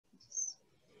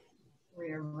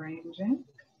rearranging.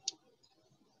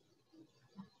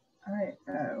 All right,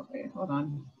 wait, hold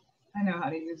on. I know how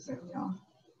to use Zoom, y'all.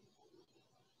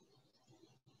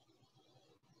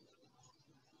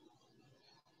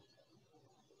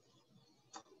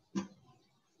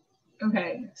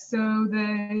 Okay, so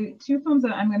the two films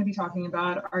that I'm going to be talking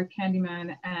about are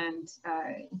Candyman and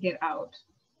Get Out.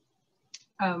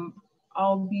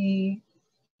 I'll be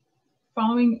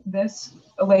following this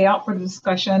layout for the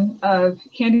discussion of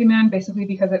Candyman, basically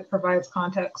because it provides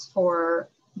context for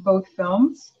both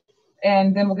films,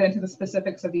 and then we'll get into the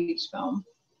specifics of each film.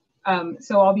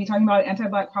 So I'll be talking about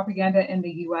anti-Black propaganda in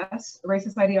the US,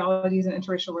 racist ideologies and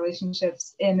interracial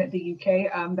relationships in the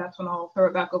UK. That's when I'll throw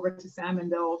it back over to Sam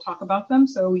and they'll talk about them.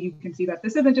 So you can see that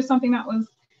this isn't just something that was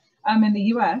in the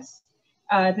US.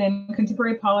 Then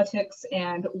contemporary politics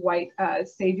and white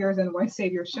saviors and white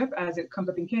saviorship as it comes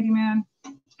up in Candyman.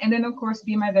 And then of course,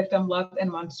 Be My Victim, Love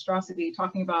and Monstrosity,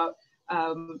 talking about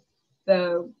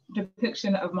the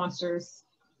depiction of monsters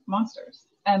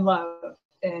and love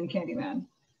in Candyman.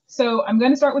 So I'm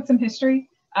going to start with some history.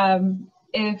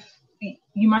 If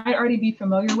you might already be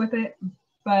familiar with it,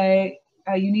 but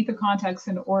you need the context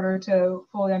in order to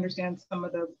fully understand some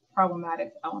of the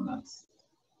problematic elements.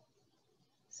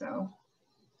 So,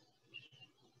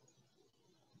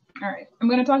 all right, I'm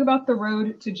going to talk about the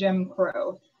road to Jim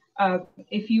Crow.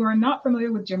 If you are not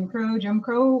familiar with Jim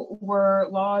Crow were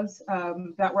laws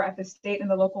that were at the state and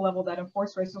the local level that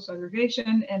enforced racial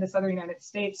segregation in the Southern United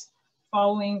States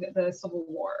following the Civil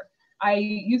War. I'm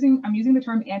using the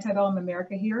term antebellum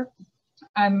America here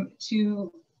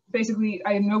to basically,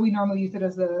 I know we normally use it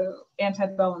as the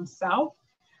antebellum South,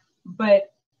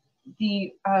 but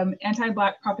the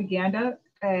anti-Black propaganda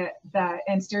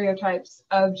and stereotypes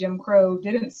of Jim Crow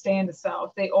didn't stay in the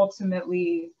South. They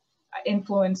ultimately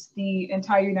influenced the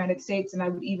entire United States, and I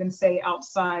would even say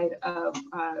outside of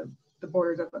the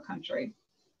borders of the country.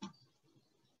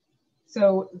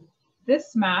 So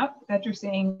this map that you're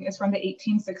seeing is from the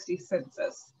 1860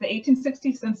 census. The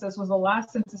 1860 census was the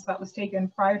last census that was taken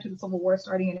prior to the Civil War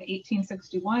starting in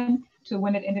 1861 to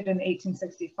when it ended in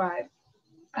 1865.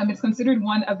 It's considered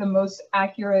one of the most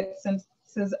accurate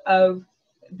censuses of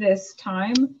this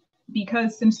time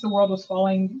because since the world was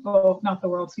falling, well, not the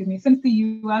world, excuse me, since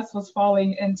the US was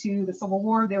falling into the Civil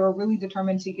War, they were really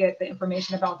determined to get the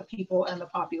information about the people and the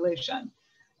population.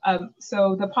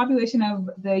 So the population of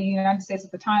the United States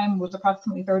at the time was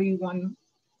approximately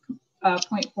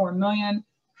 31.4 million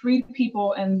freed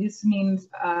people, and this means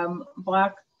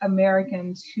Black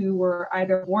Americans who were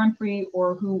either born free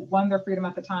or who won their freedom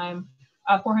at the time,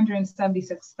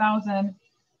 476,000.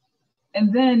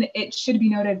 And then it should be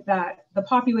noted that the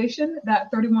population,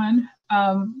 that 31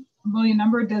 million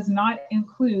number, does not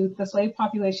include the slave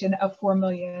population of 4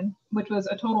 million, which was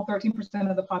a total 13%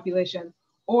 of the population,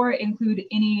 or include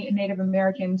any Native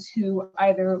Americans who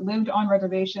either lived on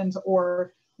reservations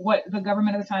or what the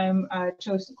government at the time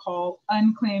chose to call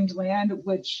unclaimed land,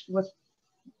 which was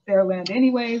their land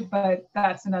anyway, but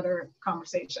that's another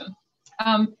conversation.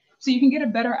 So you can get a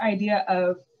better idea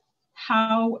of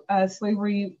how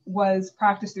slavery was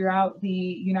practiced throughout the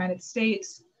United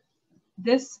States.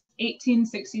 This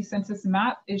 1860 census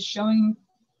map is showing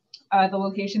the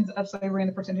locations of slavery and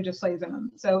the percentage of slaves in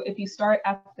them. So if you start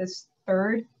at this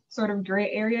third sort of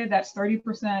gray area, that's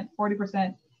 30%,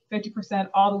 40%, 50%,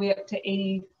 all the way up to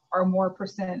 80 or more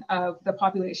percent of the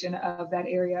population of that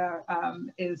area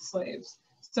is slaves.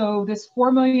 So this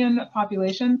 4 million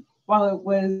population, while it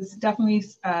was definitely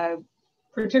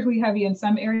particularly heavy in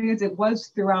some areas, it was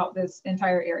throughout this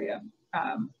entire area.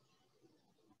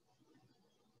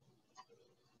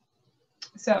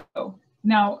 So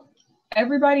now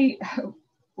everybody,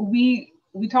 we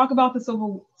talk about the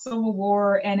Civil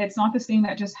War, and it's not this thing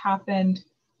that just happened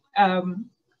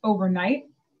overnight.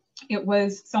 It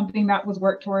was something that was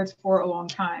worked towards for a long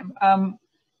time.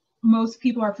 Most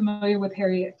people are familiar with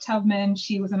Harriet Tubman.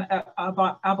 She was an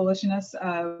abolitionist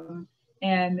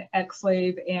and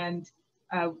ex-slave and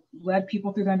led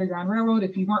people through the Underground Railroad.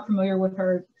 If you weren't familiar with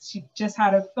her, she just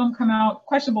had a film come out,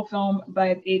 questionable film,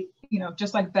 but it,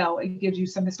 just like Belle, it gives you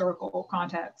some historical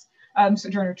context.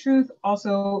 Sojourner Truth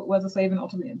also was a slave and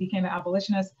ultimately became an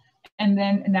abolitionist, and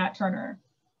then Nat Turner.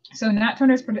 So Nat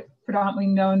Turner is predominantly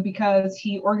known because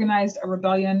he organized a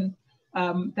rebellion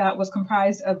that was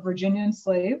comprised of Virginian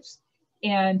slaves,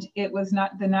 and it was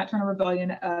not the Nat Turner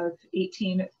Rebellion of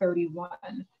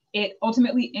 1831. It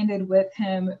ultimately ended with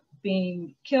him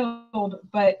being killed,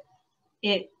 but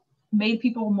it made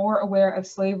people more aware of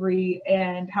slavery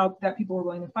and how that people were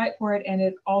willing to fight for it, and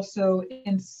it also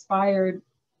inspired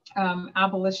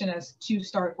abolitionists to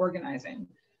start organizing.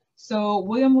 So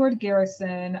William Lord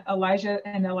Garrison, Elijah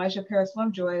Paris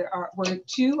Lovejoy were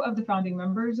two of the founding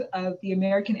members of the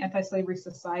American Anti-Slavery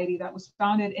Society that was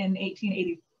founded in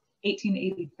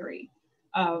 1883.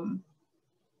 I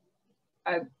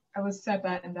was said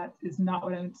that, and that is not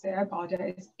what I meant to say. I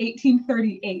apologize.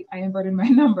 1838, I inverted my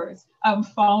numbers,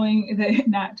 following the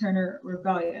Nat Turner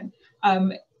Rebellion.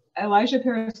 Elijah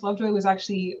Paris Lovejoy was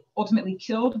actually ultimately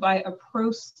killed by a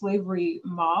pro-slavery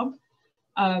mob.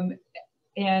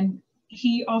 And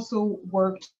he also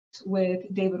worked with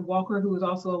David Walker, who was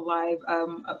also alive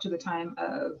up to the time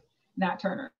of Nat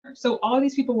Turner. So all of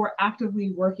these people were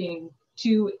actively working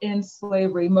to end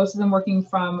slavery, most of them working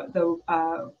from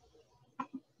the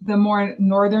more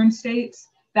northern states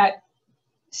that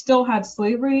still had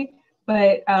slavery,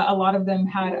 but a lot of them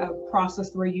had a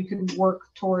process where you could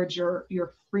work towards your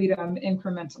freedom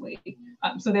incrementally.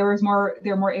 So they were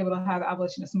more able to have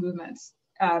abolitionist movements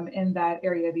in that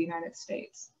area of the United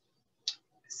States.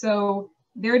 So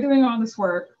they're doing all this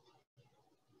work,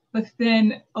 but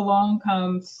then along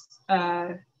comes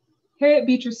Harriet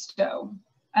Beecher Stowe.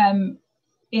 In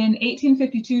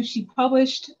 1852, she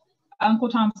published Uncle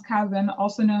Tom's Cabin,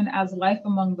 also known as Life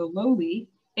Among the Lowly,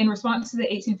 in response to the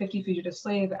 1850 Fugitive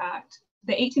Slave Act.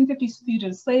 The 1850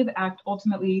 Fugitive Slave Act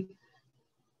ultimately,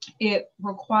 it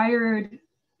required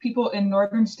people in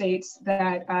northern states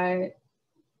that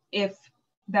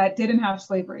that didn't have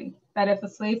slavery, that if a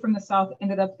slave from the South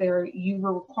ended up there, you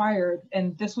were required,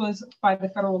 and this was by the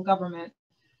federal government,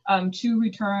 to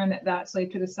return that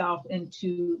slave to the South and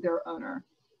to their owner.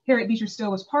 Harriet Beecher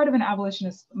Stowe was part of an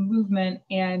abolitionist movement,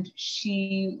 and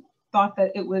she thought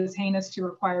that it was heinous to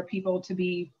require people to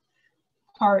be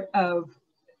part of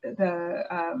the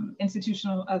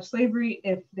institution of slavery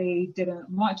if they didn't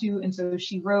want to. And so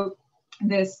she wrote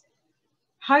this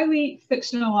highly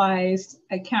fictionalized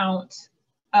account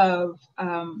of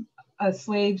a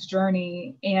slave's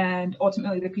journey and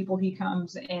ultimately the people he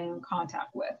comes in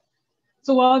contact with.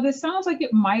 So while this sounds like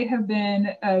it might have been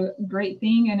a great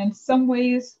thing, and in some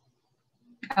ways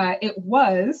it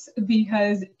was,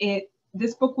 because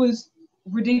this book was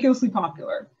ridiculously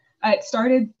popular. It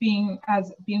started being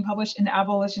published in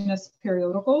abolitionist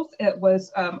periodicals. It was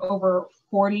over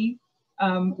 40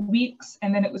 weeks,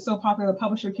 and then it was so popular, the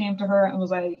publisher came to her and was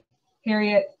like,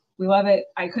 Harriet, we love it.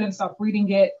 I couldn't stop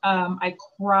reading it. I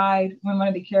cried when one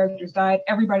of the characters died.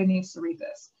 Everybody needs to read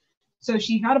this. So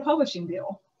she got a publishing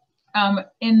deal.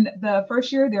 In the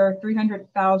first year, there are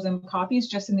 300,000 copies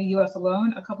just in the US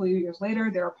alone. A couple of years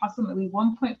later, there are approximately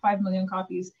 1.5 million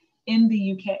copies in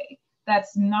the UK.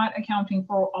 That's not accounting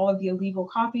for all of the illegal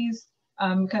copies,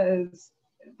 because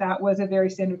that was a very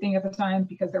standard thing at the time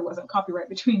because there wasn't copyright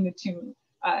between the two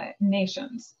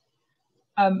nations.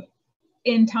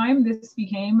 In time, this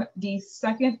became the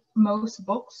second most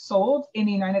books sold in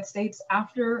the United States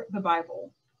after the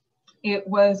Bible. It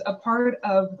was a part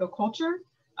of the culture.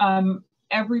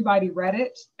 Everybody read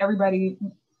it. Everybody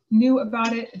knew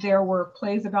about it. There were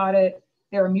plays about it.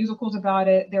 There were musicals about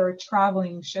it. There were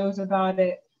traveling shows about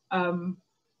it.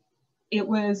 It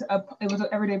was an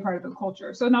everyday part of the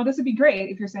culture. So now this would be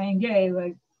great if you're saying, yay,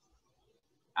 like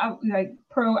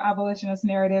pro-abolitionist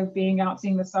narrative, being out,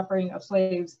 seeing the suffering of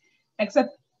slaves,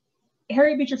 except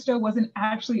Harriet Beecher Stowe wasn't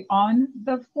actually on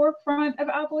the forefront of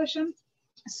abolition.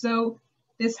 So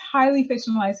this highly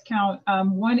fictionalized account,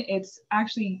 one, it's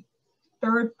actually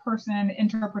third-person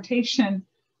interpretation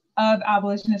of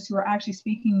abolitionists who are actually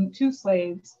speaking to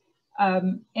slaves.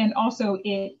 And also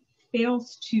it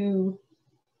fails to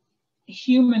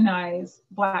humanize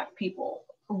Black people.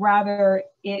 Rather,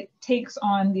 it takes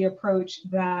on the approach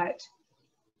that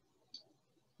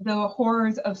the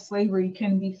horrors of slavery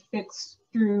can be fixed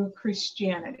through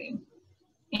Christianity.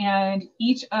 And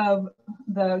each of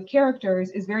the characters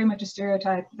is very much a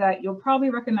stereotype that you'll probably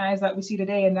recognize that we see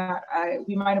today, and that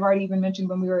we might have already even mentioned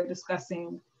when we were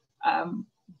discussing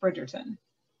Bridgerton.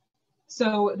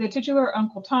 So the titular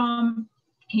Uncle Tom,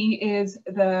 he is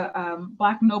the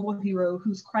Black noble hero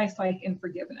who's Christ-like in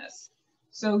forgiveness.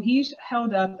 So he's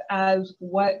held up as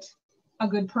what a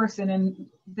good person and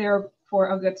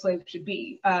therefore a good slave should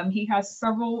be. He has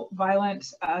several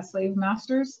violent slave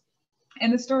masters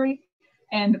in the story.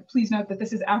 And please note that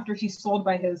this is after he's sold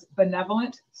by his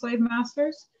benevolent slave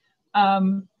masters.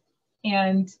 And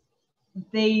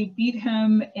they beat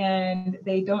him and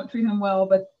they don't treat him well,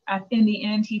 but in the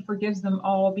end, he forgives them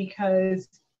all because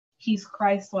he's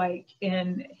Christ-like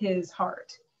in his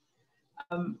heart.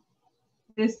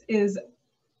 This is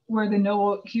where the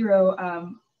noble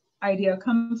hero idea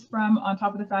comes from, on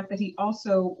top of the fact that he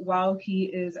also, while he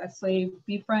is a slave,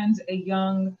 befriends a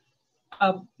young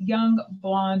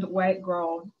blonde white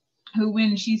girl who,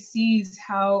 when she sees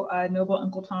how noble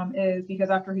Uncle Tom is, because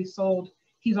after he's sold,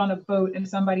 he's on a boat and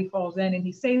somebody falls in and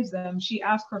he saves them, she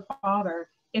asks her father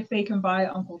if they can buy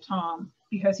Uncle Tom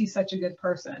because he's such a good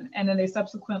person. And then they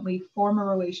subsequently form a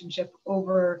relationship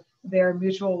over their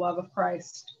mutual love of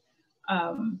Christ,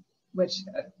 which,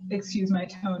 excuse my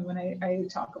tone when I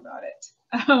talk about it.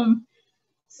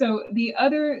 So the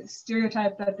other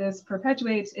stereotype that this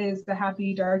perpetuates is the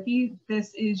happy darky.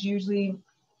 This is usually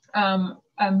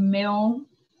a male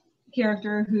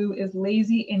character who is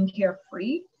lazy and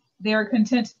carefree. They are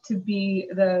content to be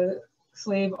the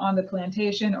slave on the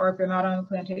plantation, or if they're not on the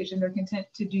plantation, they're content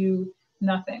to do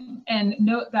nothing. And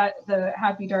note that the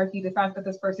happy darky, the fact that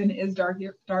this person is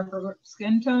darker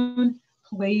skin tone,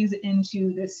 plays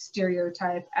into this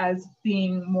stereotype as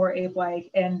being more ape-like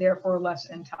and therefore less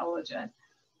intelligent.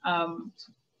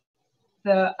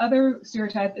 The other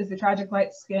stereotype is the tragic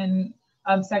light skin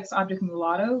sex object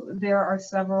mulatto. There are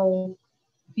several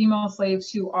female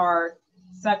slaves who are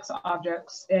sex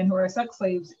objects and who are sex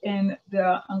slaves in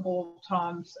the Uncle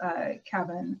Tom's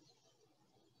Cabin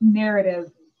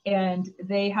narrative, and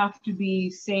they have to be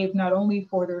saved not only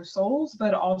for their souls,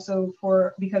 but also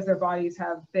because their bodies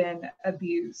have been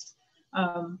abused.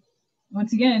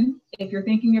 Once again, if you're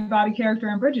thinking about a character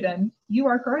in Bridgerton, you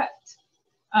are correct.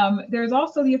 There's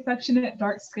also the affectionate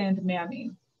dark-skinned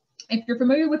mammy. If you're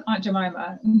familiar with Aunt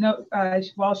Jemima,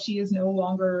 while she is no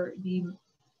longer the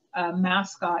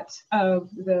mascot of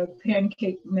the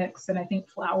pancake mix, and I think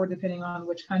flour, depending on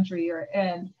which country you're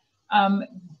in,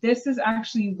 this is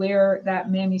actually where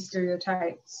that mammy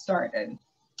stereotype started.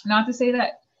 Not to say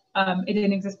that it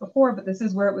didn't exist before, but this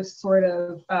is where it was sort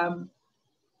of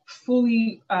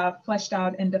fully fleshed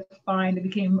out and defined. It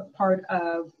became part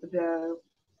of the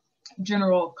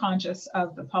general conscious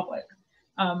of the public.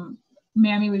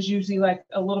 Mammy was usually like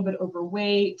a little bit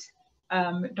overweight,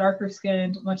 darker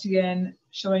skinned, once again,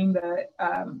 showing the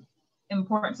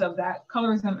importance of that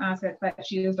colorism aspect, that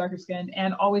she is darker skinned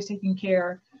and always taking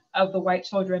care of the white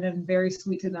children and very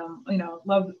sweet to them,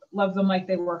 love them like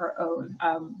they were her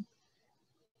own,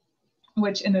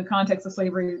 which in the context of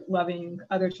slavery, loving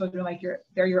other children like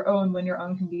they're your own when your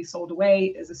own can be sold away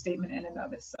is a statement in and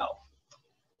of itself.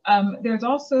 There's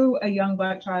also a young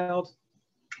Black child,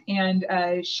 and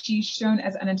she's shown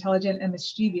as unintelligent and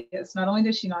mischievous. Not only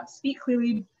does she not speak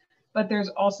clearly, but there's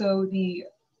also the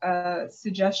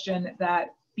suggestion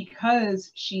that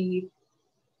because she's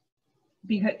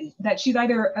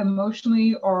either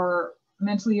emotionally or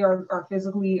mentally or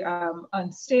physically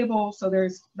unstable. So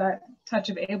there's that touch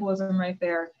of ableism right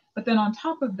there. But then on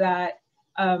top of that,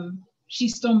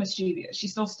 she's still mischievous. She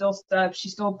still steals stuff. She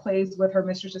still plays with her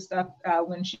mistress's stuff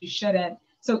when she shouldn't.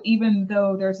 So even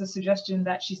though there's a suggestion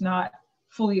that she's not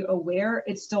fully aware,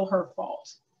 it's still her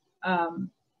fault. And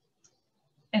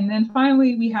then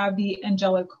finally, we have the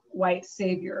angelic white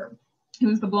savior,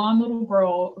 who's the blonde little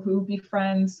girl who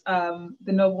befriends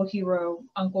the noble hero,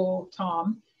 Uncle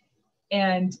Tom.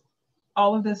 And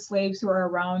all of the slaves who are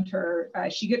around her,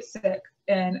 she gets sick,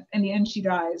 and in the end she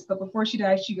dies. But before she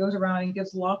dies, she goes around and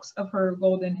gives locks of her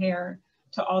golden hair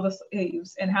to all the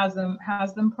slaves and has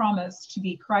them promise to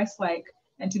be Christ-like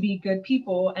and to be good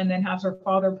people, and then has her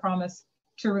father promise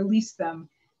to release them.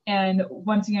 And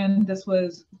once again, this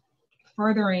was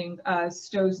furthering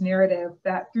Stowe's narrative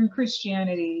that through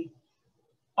Christianity,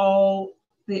 all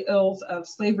the ills of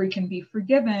slavery can be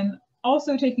forgiven,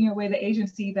 also taking away the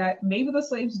agency that maybe the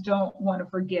slaves don't want to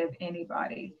forgive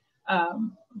anybody.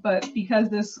 But because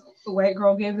this white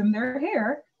girl gave them their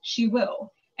hair, she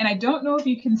will. And I don't know if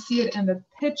you can see it in the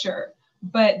picture,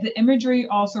 but the imagery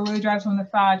also really drives home the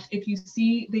fact, if you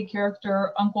see the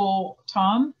character Uncle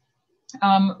Tom,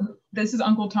 this is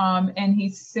Uncle Tom, and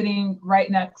he's sitting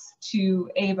right next to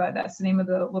Ava, that's the name of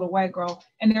the little white girl,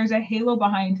 and there's a halo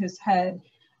behind his head,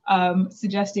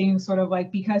 suggesting sort of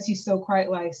like, because he's so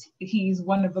Christ-like, he's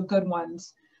one of the good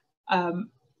ones.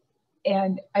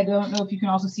 And I don't know if you can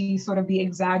also see sort of the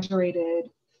exaggerated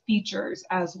features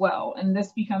as well. And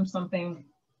this becomes something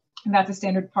that's a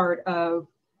standard part of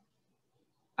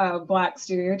Black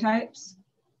stereotypes.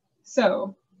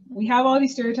 So we have all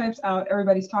these stereotypes out,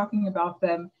 everybody's talking about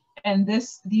them. And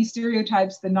these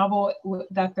stereotypes, the novel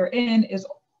that they're in is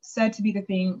said to be the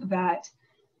thing that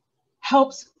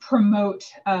helps promote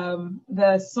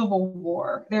the Civil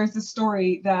War. There's a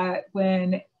story that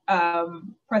when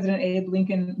President Abe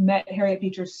Lincoln met Harriet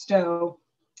Beecher Stowe,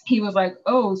 he was like,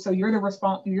 "Oh, so you're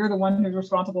the one who's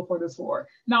responsible for this war."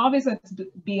 Now, obviously, that's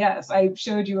BS. I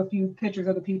showed you a few pictures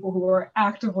of the people who are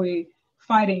actively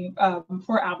fighting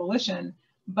for abolition,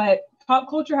 but pop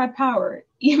culture had power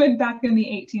even back in the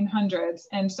 1800s,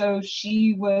 and so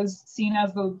she was seen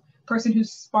as the person who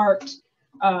sparked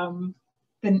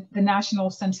the national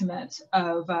sentiment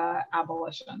of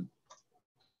abolition.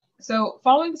 So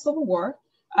following the Civil War,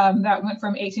 that went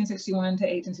from 1861 to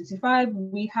 1865,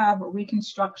 we have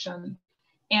Reconstruction.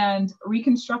 And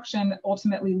Reconstruction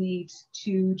ultimately leads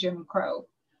to Jim Crow.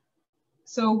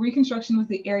 So Reconstruction was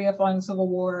the area following the Civil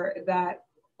War that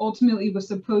ultimately was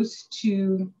supposed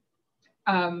to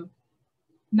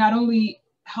not only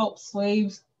help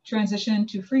slaves transition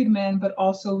to freedmen, but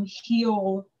also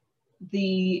heal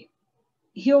the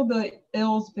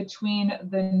ills between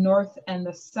the North and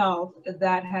the South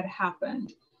that had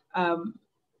happened,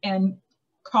 and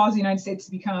cause the United States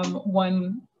to become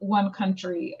one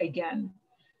country again.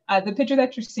 The picture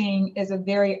that you're seeing is a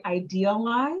very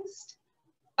idealized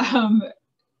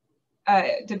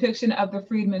depiction of the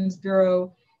Freedmen's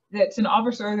Bureau. That's an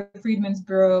officer of the Freedmen's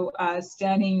Bureau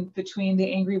standing between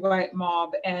the angry white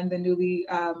mob and the newly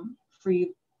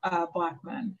freed Black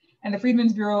men. And the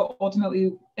Freedmen's Bureau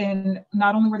ultimately, and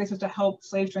not only were they supposed to help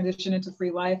slaves transition into free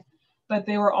life, but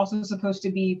they were also supposed to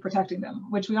be protecting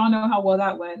them, which we all know how well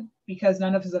that went because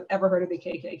none of us have ever heard of the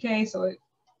KKK, so it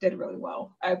did really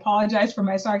well. I apologize for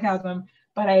my sarcasm,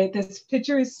 but this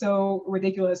picture is so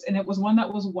ridiculous, and it was one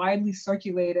that was widely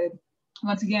circulated.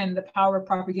 Once again, the power of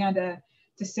propaganda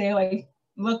to say, like,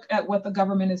 look at what the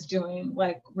government is doing.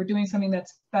 Like, we're doing something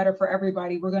that's better for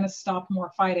everybody. We're going to stop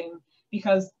more fighting,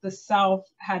 because the South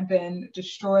had been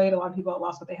destroyed. A lot of people had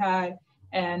lost what they had.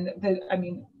 And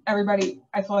everybody,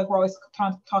 I feel like we're always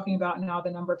talking about now the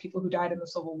number of people who died in the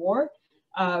Civil War.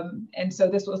 And so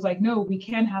this was like, no, we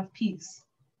can have peace.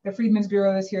 The Freedmen's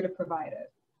Bureau is here to provide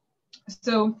it.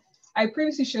 So I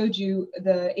previously showed you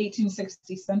the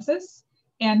 1860 census,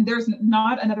 and there's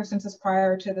not another census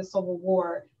prior to the Civil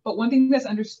War. But one thing that's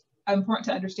important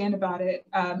to understand about it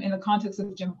in the context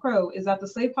of Jim Crow is that the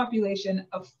slave population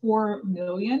of 4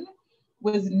 million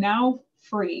was now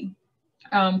free.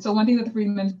 So one thing that the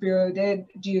Freedmen's Bureau did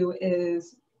do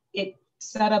is it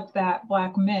set up that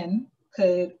Black men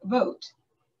could vote.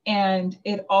 And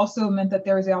it also meant that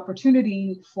there was the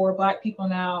opportunity for Black people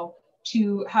now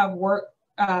to have work,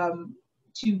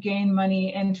 to gain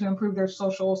money and to improve their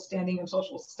social standing and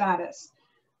social status.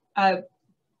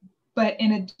 But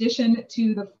in addition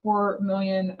to the 4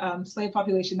 million slave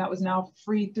population that was now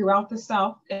free throughout the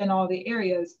South in all the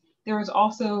areas, there was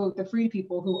also the free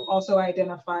people who also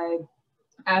identified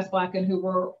as Black and who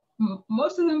were,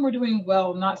 most of them were doing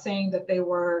well, not saying that they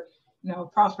were,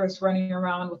 prosperous running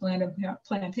around with land and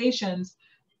plantations,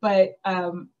 but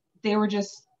they were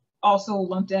just also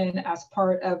lumped in as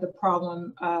part of the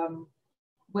problem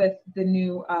with the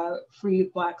new free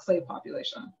Black slave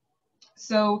population.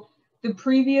 So the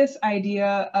previous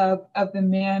idea of the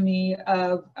mammy,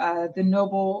 of the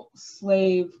noble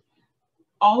slave,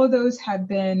 all of those had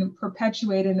been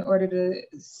perpetuated in order to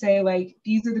say, like,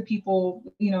 these are the people,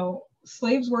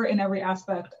 slaves were in every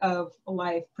aspect of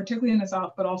life, particularly in the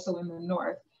South, but also in the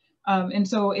North. And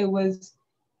so it was,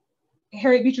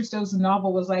 Harriet Beecher Stowe's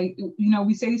novel was like,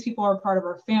 we say these people are part of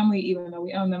our family, even though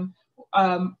we own them,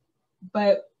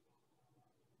 but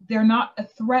they're not a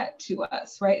threat to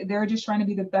us, right? They're just trying to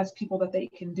be the best people that they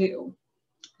can do.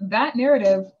 That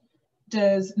narrative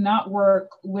does not work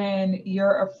when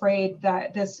you're afraid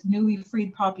that this newly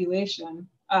freed population,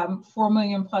 4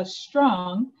 million plus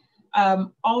strong,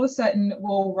 all of a sudden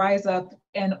will rise up,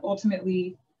 and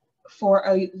ultimately for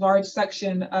a large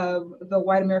section of the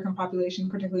white American population,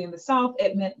 particularly in the South,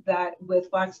 it meant that with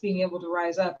Blacks being able to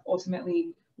rise up,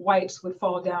 ultimately whites would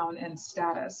fall down in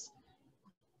status.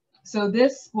 So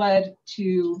this led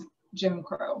to Jim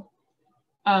Crow.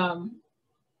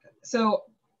 So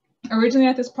originally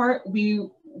at this part, we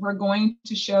were going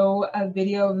to show a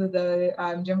video of the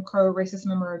Jim Crow Racist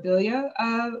Memorabilia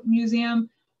Museum,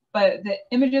 but the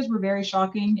images were very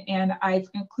shocking, and I've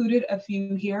included a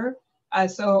few here.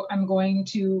 So I'm going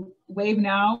to wave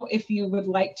now if you would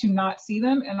like to not see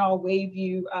them, and I'll wave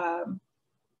you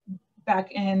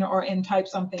back in or type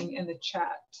something in the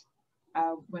chat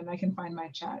when I can find my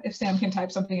chat. If Sam can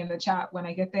type something in the chat when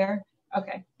I get there.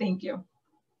 Okay, thank you.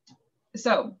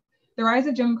 So the rise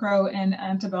of Jim Crow in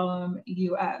antebellum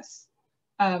US.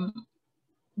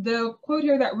 The quote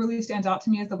here that really stands out to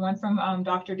me is the one from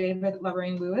Dr. David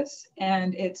Levering Lewis,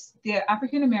 and it's, the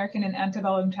African American in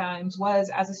antebellum times was,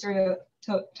 as a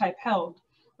stereotype held,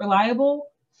 reliable,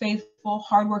 faithful,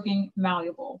 hardworking,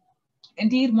 malleable.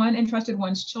 Indeed, one entrusted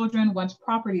one's children, one's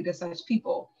property to such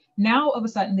people. Now, of a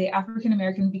sudden, the African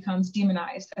American becomes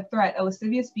demonized, a threat, a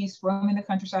lascivious beast roaming the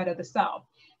countryside of the South.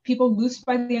 People loosed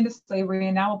by the end of slavery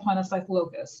and now upon us like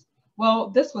locusts. Well,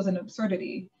 this was an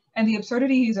absurdity. And the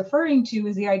absurdity he's referring to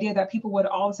is the idea that people would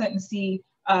all of a sudden see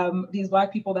these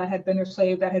Black people that had been their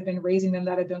slave, that had been raising them,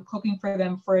 that had been cooking for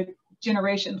them for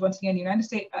generations. Once again, the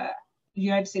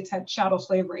United States had chattel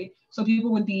slavery. So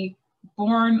people would be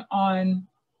born on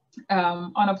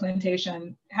a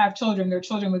plantation, have children, their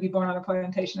children would be born on a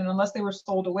plantation, and unless they were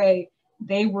sold away,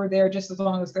 they were there just as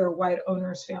long as their white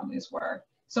owners' families were.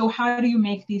 So how do you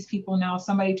make these people now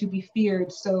somebody to be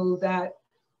feared so that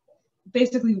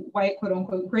basically white quote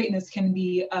unquote greatness can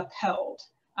be upheld?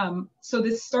 So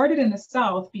this started in the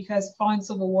South because following the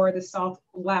Civil War, the South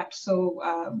lacked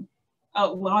a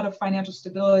lot of financial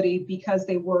stability because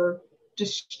they were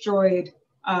destroyed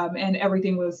and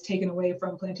everything was taken away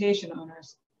from plantation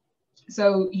owners.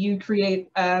 So you create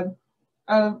a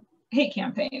hate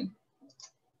campaign.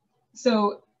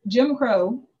 So Jim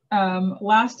Crow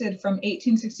lasted from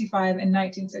 1865 and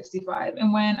 1965.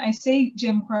 And when I say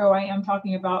Jim Crow, I am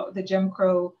talking about the Jim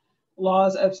Crow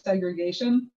laws of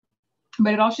segregation.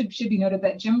 But it also should be noted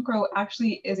that Jim Crow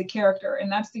actually is a character,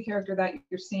 and that's the character that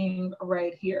you're seeing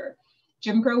right here.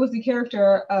 Jim Crow was the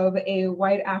character of a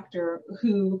white actor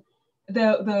who,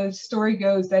 the story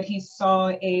goes that he saw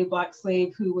a Black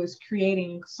slave who was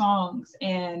creating songs,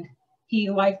 and he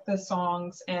liked the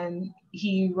songs and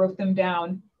he wrote them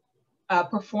down,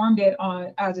 performed it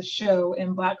as a show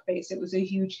in blackface. It was a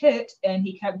huge hit, and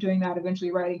he kept doing that,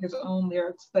 eventually writing his own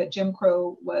lyrics, but Jim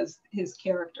Crow was his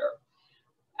character.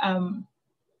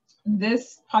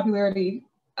 This popularity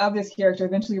of this character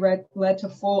eventually led to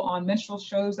full-on minstrel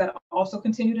shows that also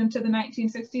continued into the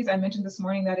 1960s. I mentioned this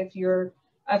morning that if you're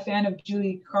a fan of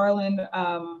Julie Garland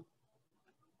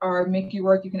or Mickey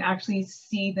Rourke, you can actually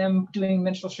see them doing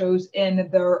minstrel shows in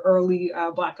their early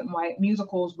Black and white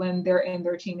musicals when they're in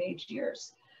their teenage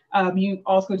years. You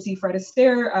also see Fred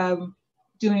Astaire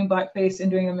doing blackface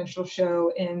and doing a minstrel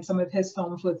show in some of his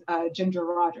films with Ginger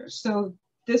Rogers. So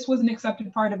this was an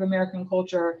accepted part of American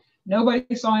culture.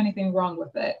 Nobody saw anything wrong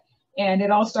with it. And it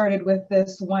all started with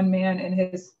this one man and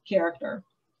his character.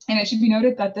 And it should be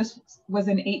noted that this was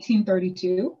in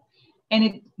 1832. And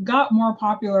it got more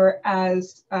popular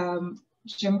as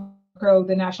Jim Crow,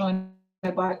 the National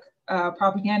Anti-Black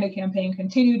propaganda campaign,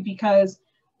 continued, because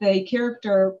the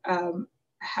character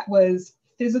was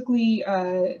physically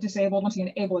disabled, once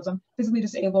again, ableism, physically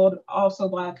disabled, also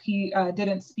Black. He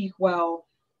didn't speak well.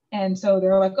 And so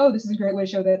they're like, oh, this is a great way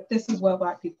to show that this is what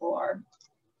Black people are.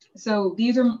 So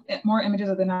these are more images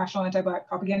of the National Anti-Black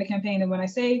propaganda campaign. And when I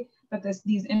say that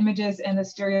these images and the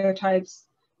stereotypes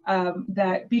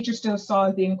that Beecher Stowe saw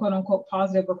as being quote unquote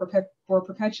positive were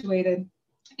perpetuated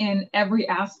in every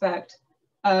aspect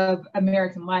of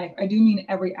American life, I do mean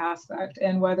every aspect.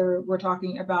 And whether we're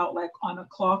talking about like on a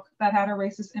clock that had a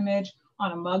racist image,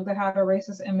 on a mug that had a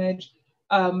racist image,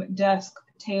 desk,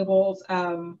 tables,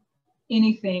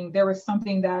 anything, there was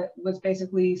something that was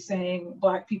basically saying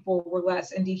Black people were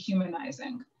less and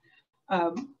dehumanizing.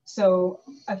 So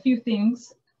a few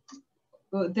things.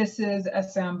 This is a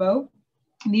Sambo.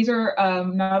 These are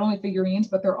not only figurines,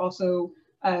 but they're also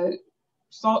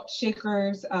salt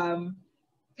shakers,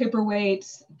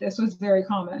 paperweights. This was very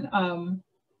common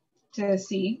to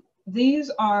see. These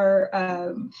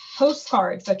are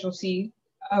postcards that you'll see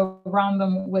around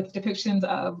them with depictions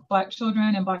of Black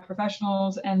children and Black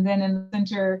professionals. And then in the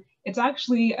center, it's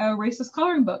actually a racist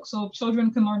coloring book. So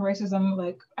children can learn racism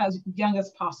like as young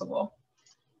as possible.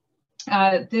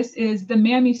 This is the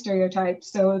mammy stereotype.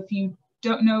 So if you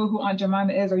don't know who Aunt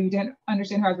Jemima is, or you didn't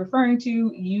understand who I was referring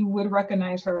to, you would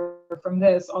recognize her from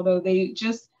this, although they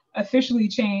just officially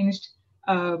changed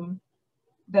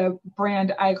the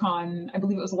brand icon. I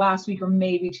believe it was last week or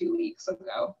maybe 2 weeks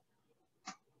ago.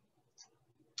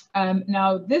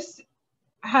 Now, this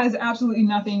has absolutely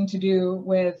nothing to do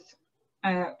with,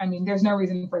 I mean, there's no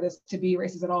reason for this to be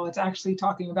racist at all. It's actually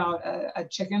talking about a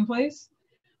chicken place.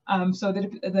 So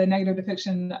the negative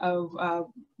depiction of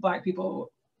Black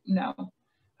people, no.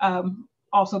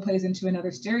 Also plays into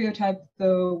another stereotype,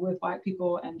 though, with Black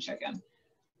people and chicken.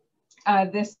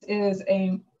 This is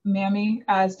a mammy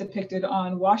as depicted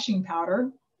on washing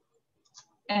powder.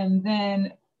 And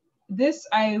then this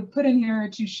I put in here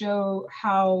to show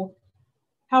how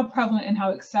prevalent and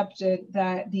how accepted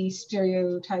that these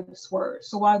stereotypes were.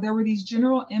 So while there were these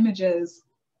general images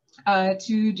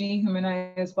to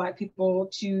dehumanize Black people,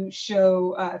 to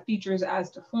show features as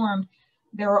deformed,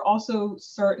 there were also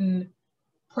certain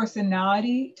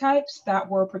personality types that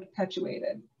were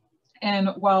perpetuated. And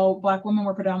while Black women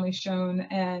were predominantly shown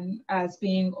as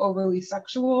being overly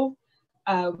sexual,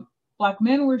 Black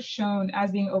men were shown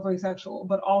as being overly sexual,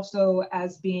 but also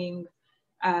as being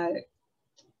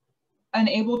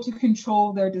unable to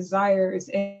control their desires,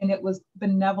 and it was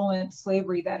benevolent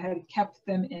slavery that had kept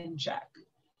them in check.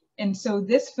 And so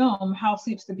this film, How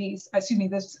Sleeps the Beast, excuse me,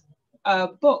 this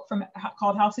book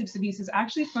called How Sleeps the Beast is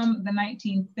actually from the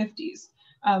 1950s.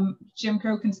 Jim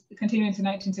Crow continued into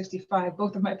 1965.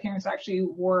 Both of my parents actually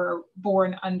were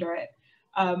born under it.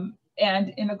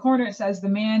 And in the corner it says, the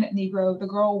man Negro, the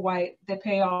girl white, the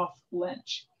payoff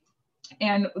lynch.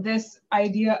 And this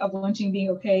idea of lynching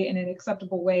being okay in an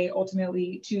acceptable way,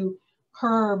 ultimately to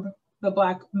curb the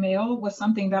Black male, was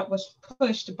something that was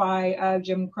pushed by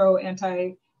Jim Crow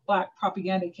anti-Black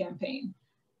propaganda campaign.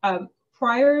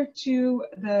 Prior to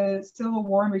the Civil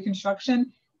War and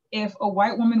Reconstruction, if a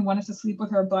white woman wanted to sleep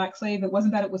with her Black slave, it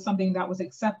wasn't that it was something that was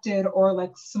accepted or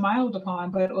like smiled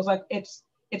upon, but it was like, it's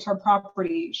her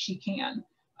property, she can.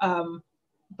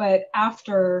 But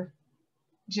after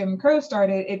Jim Crow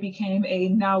started, it became a,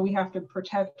 now we have to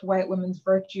protect white women's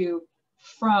virtue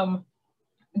from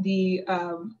the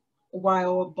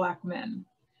wild Black men.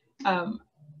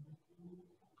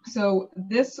 So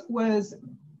this was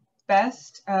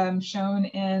best shown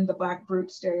in The Black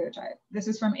Brute Stereotype. This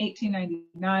is from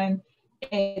 1899.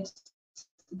 It's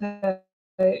the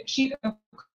sheet of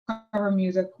cover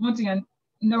music. Once again,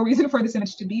 no reason for this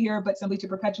image to be here, but simply to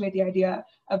perpetuate the idea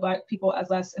of Black people as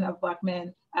less and of Black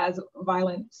men as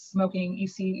violent, smoking. You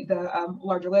see the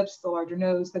larger lips, the larger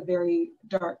nose, the very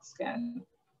dark skin.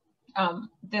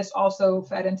 This also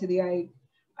fed into the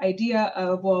idea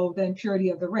of, well, the impurity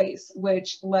of the race,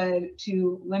 which led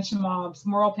to lynch mobs,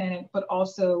 moral panic, but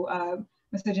also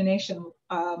miscegenation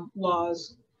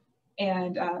laws,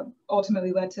 and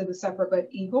ultimately led to the separate but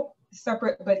equal,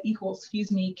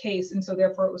 case. And so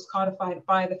therefore it was codified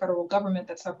by the federal government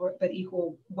that separate but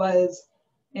equal was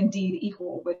indeed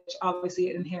equal, which obviously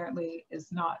it inherently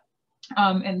is not.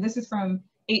 And this is from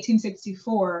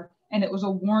 1864, and it was a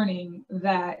warning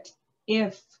that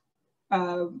if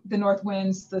the North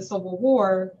wins the Civil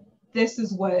War, this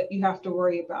is what you have to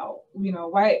worry about. You know,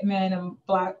 white women and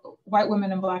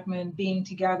Black men being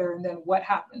together, and then what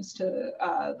happens to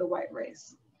the white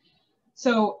race.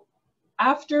 So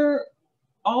after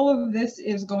all of this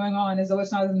is going on, as though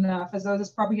it's not enough, as though this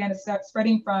propaganda is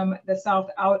spreading from the South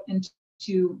out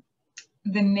into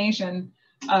the nation,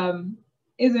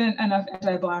 isn't enough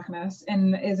anti-Blackness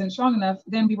and isn't strong enough,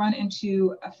 then we run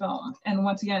into a film. And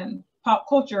once again, pop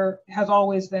culture has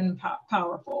always been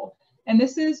powerful. And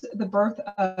this is The Birth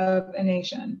of a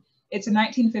Nation. It's a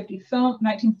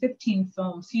 1915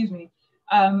 film, excuse me,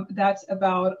 that's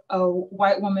about a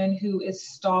white woman who is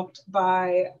stalked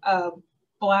by a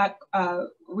Black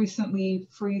recently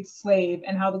freed slave,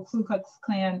 and how the Ku Klux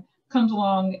Klan comes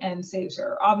along and saves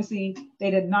her. Obviously, they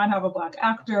did not have a Black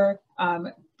actor.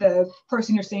 The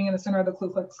person you're seeing in the center of the Ku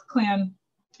Klux Klan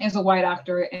is a white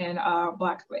actor in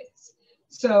blackface.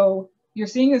 So you're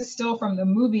seeing a still from the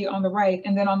movie on the right,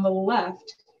 and then on the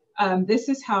left, this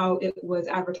is how it was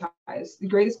advertised. The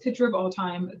greatest picture of all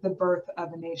time, The Birth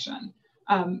of a Nation.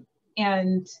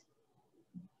 And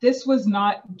this was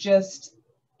not just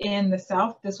in the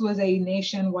South, this was a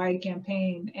nationwide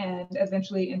campaign and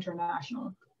eventually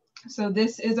international. So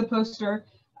this is a poster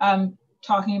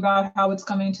talking about how it's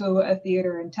coming to a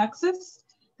theater in Texas.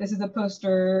 This is a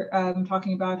poster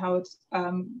talking about how it's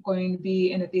going to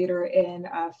be in a theater in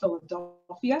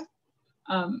Philadelphia.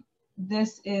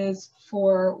 This is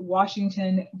for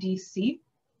Washington, DC,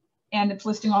 and it's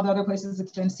listing all the other places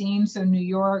it's been seen. So New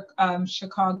York,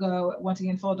 Chicago, once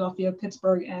again, Philadelphia,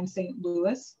 Pittsburgh, and St.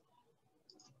 Louis.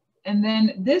 And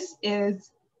then this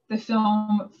is the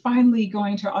film finally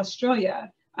going to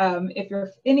Australia. If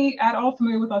you're at all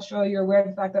familiar with Australia, you're aware of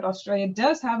the fact that Australia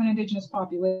does have an Indigenous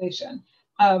population.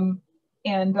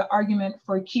 And the argument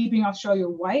for keeping Australia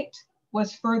white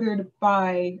was furthered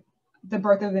by The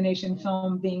Birth of a Nation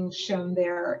film being shown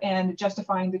there and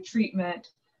justifying the treatment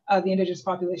of the Indigenous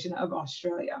population of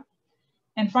Australia.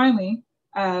 And finally,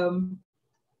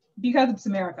 because it's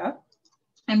America,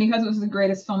 and because it was the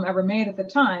greatest film ever made at the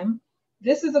time,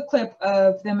 this is a clip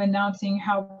of them announcing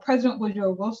how President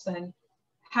Woodrow Wilson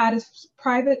had a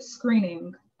private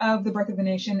screening of The Birth of a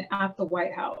Nation at the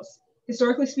White House.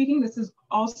 Historically speaking, this is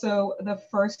also the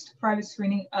first private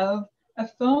screening of a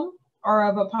film or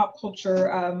of a pop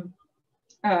culture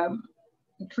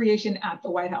creation at the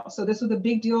White House. So this was a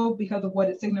big deal because of what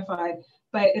it signified,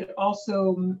 but it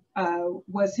also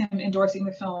was him endorsing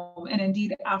the film. And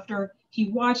indeed, after he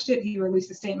watched it, he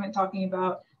released a statement talking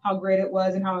about how great it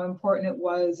was and how important it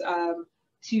was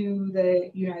to the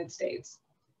United States.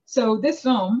 So this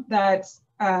film that's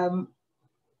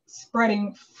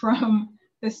spreading from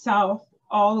the South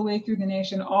all the way through the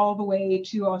nation, all the way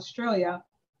to Australia,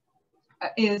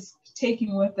 is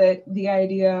taking with it the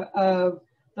idea of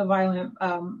the violent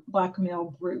Black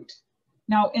male brute.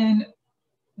 Now, in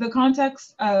the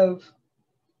context of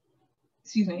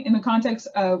excuse me, in the context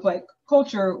of like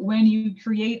culture, when you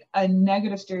create a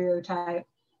negative stereotype,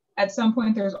 at some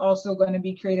point there's also going to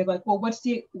be created like, well, what's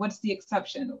the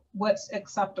exception? What's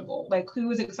acceptable? Like,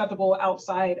 who is acceptable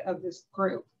outside of this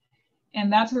group?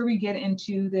 And that's where we get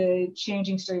into the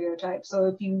changing stereotypes. So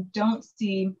if you don't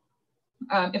see,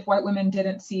 if white women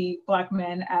didn't see Black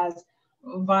men as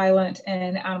violent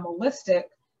and animalistic,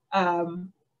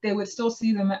 they would still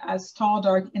see them as tall,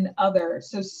 dark, and other.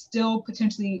 So still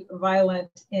potentially violent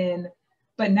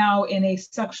but now in a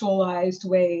sexualized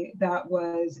way that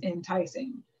was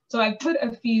enticing. So I put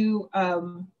a few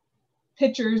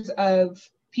pictures of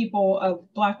people,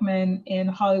 of Black men in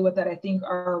Hollywood that I think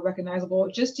are recognizable,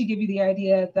 just to give you the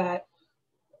idea that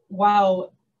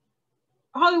while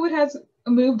Hollywood has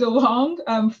moved along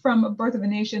from Birth of a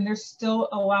Nation, there's still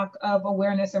a lack of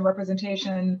awareness and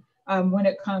representation when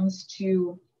it comes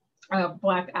to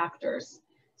Black actors.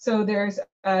 So there's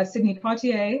Sidney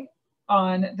Poitier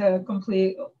on the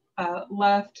complete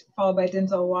left, followed by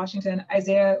Denzel Washington,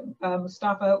 Isaiah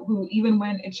Mustafa, who even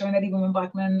when it's showing that even when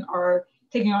Black men are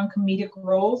taking on comedic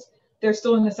roles, there's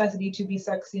still a necessity to be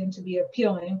sexy and to be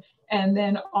appealing. And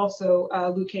then also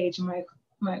Luke Cage and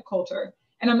Mike Coulter.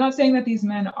 And I'm not saying that these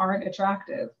men aren't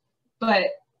attractive, but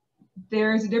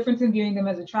there's a difference in viewing them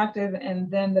as attractive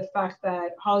and then the fact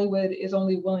that Hollywood is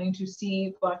only willing to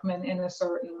see Black men in a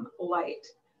certain light.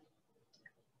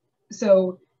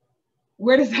 So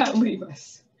where does that leave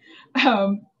us?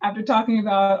 After talking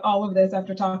about all of this,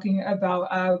 after talking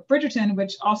about Bridgerton,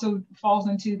 which also falls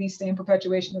into the same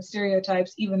perpetuation of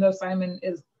stereotypes, even though Simon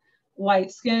is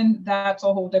light-skinned, that's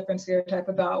a whole different stereotype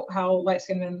about how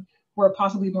light-skinned men were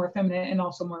possibly more feminine and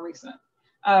also more recent.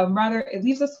 Rather, it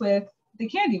leaves us with the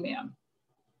Candyman.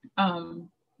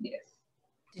 Yes.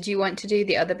 Did you want to do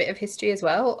the other bit of history as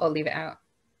well, or leave it out?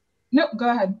 Nope, go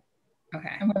ahead.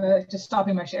 Okay. I'm gonna just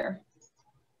stopping my share.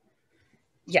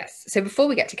 Yes. So before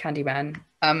we get to Candyman,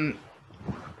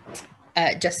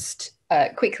 just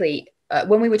quickly,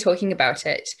 when we were talking about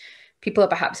it, people are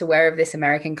perhaps aware of this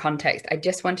American context. I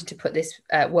just wanted to put this,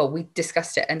 we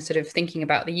discussed it and sort of thinking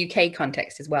about the UK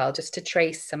context as well, just to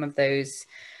trace some of those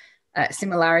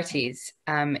similarities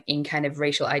in kind of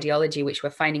racial ideology, which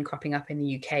we're finding cropping up in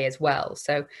the UK as well.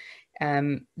 So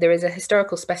there is a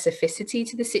historical specificity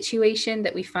to the situation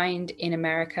that we find in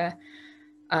America.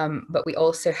 But we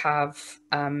also have,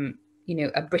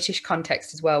 a British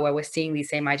context as well, where we're seeing these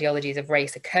same ideologies of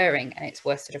race occurring, and it's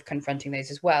worth sort of confronting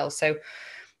those as well. So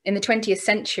in the 20th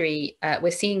century,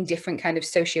 we're seeing different kind of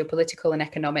socio-political and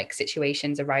economic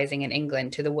situations arising in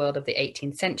England to the world of the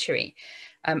 18th century.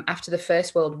 After the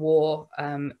First World War,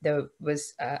 there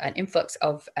was an influx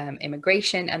of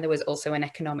immigration, and there was also an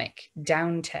economic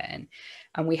downturn.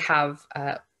 And we have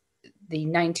the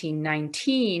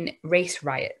 1919 race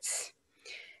riots.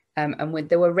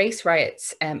 There were race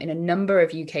riots in a number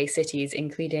of UK cities,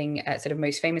 including sort of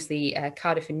most famously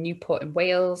Cardiff and Newport in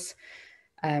Wales,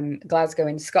 Glasgow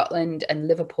in Scotland, and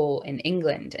Liverpool in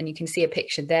England. And you can see a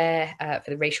picture there for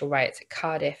the racial riots at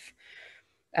Cardiff.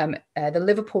 The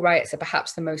Liverpool riots are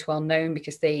perhaps the most well known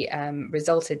because they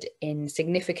resulted in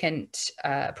significant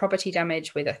property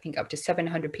damage, with I think up to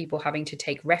 700 people having to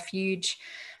take refuge,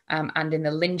 and in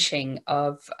the lynching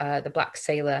of the black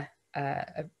sailor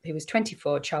who was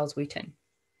 24, Charles Wooten.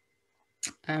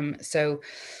 So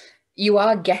you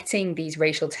are getting these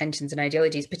racial tensions and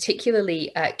ideologies,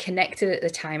 particularly connected at the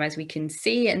time, as we can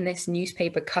see in this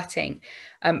newspaper cutting,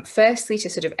 firstly to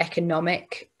sort of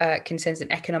economic concerns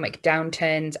and economic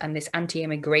downturns and this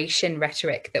anti-immigration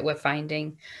rhetoric that we're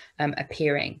finding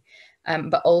appearing,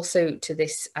 but also to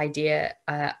this idea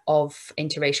of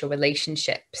interracial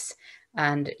relationships.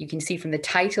 And you can see from the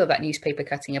title of that newspaper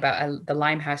cutting about the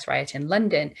Limehouse riot in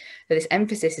London that this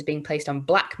emphasis is being placed on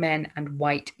Black men and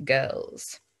white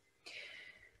girls.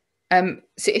 So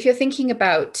if you're thinking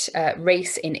about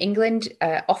race in England,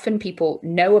 often people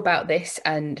know about this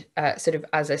and sort of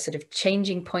as a sort of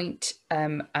changing point.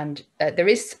 And there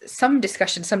is some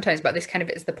discussion sometimes about this kind of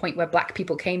as the point where Black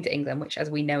people came to England, which as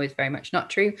we know is very much not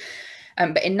true.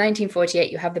 But in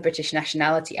 1948, you have the British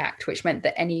Nationality Act, which meant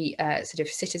that any sort of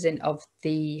citizen of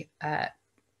the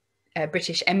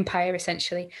British Empire,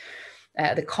 essentially,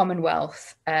 the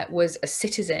Commonwealth, was a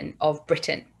citizen of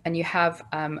Britain. And you have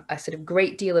a sort of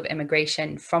great deal of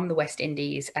immigration from the West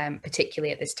Indies,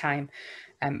 particularly at this time,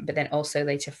 but then also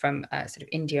later from sort of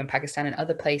India and Pakistan and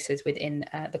other places within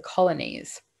the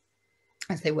colonies,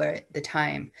 as they were at the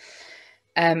time.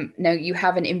 Now you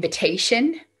have an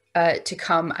invitation to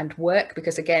come and work,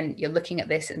 because again, you're looking at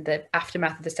this in the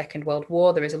aftermath of the Second World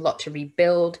War. There is a lot to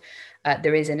rebuild.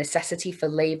 There is a necessity for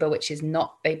labour which is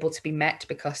not able to be met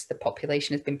because the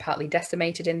population has been partly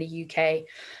decimated in the UK.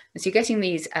 And so you're getting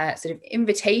these sort of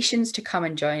invitations to come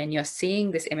and join, and you're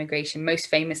seeing this immigration. Most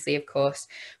famously, of course,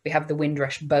 we have the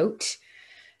Windrush boat,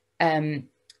 and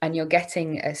you're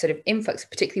getting a sort of influx,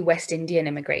 particularly West Indian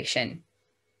immigration.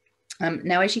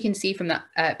 Now, as you can see from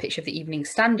that picture of the Evening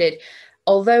Standard,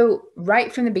 although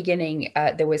right from the beginning,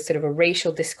 there was sort of a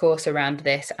racial discourse around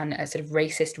this and a sort of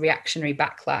racist reactionary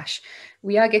backlash,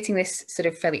 we are getting this sort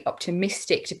of fairly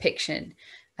optimistic depiction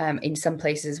in some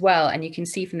places as well. And you can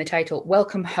see from the title,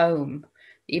 Welcome Home,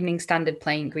 the Evening Standard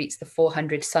plane greets the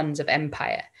 400 sons of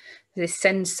empire. This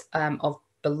sense of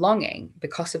belonging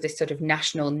because of this sort of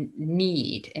national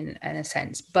need in a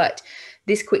sense. But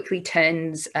this quickly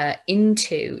turns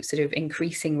into sort of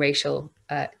increasing racial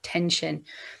tension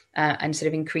and sort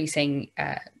of increasing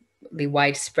the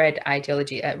widespread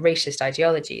ideology, racist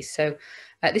ideologies. So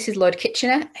this is Lord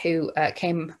Kitchener, who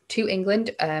came to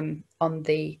England on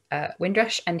the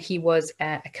Windrush, and he was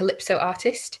a calypso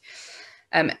artist.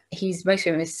 He's most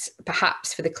famous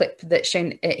perhaps for the clip that's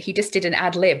shown. He just did an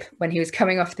ad lib when he was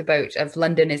coming off the boat of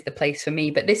London is the place for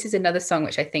me. But this is another song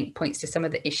which I think points to some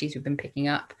of the issues we've been picking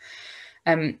up.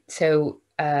 So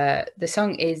the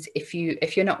song is, if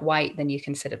you're not white, then you're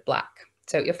considered black.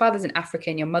 So your father's an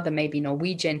African, your mother may be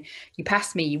Norwegian. You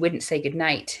passed me, you wouldn't say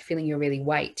goodnight, feeling you're really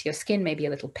white. Your skin may be a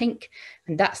little pink,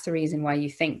 and that's the reason why you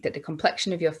think that the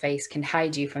complexion of your face can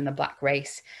hide you from the black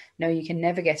race. No, you can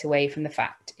never get away from the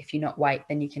fact, if you're not white,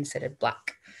 then you're considered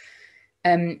black.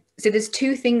 So there's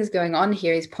two things going on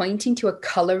here. He's pointing to a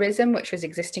colorism which was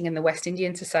existing in the West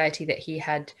Indian society that he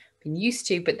had been used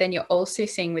to, but then you're also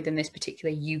seeing within this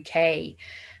particular UK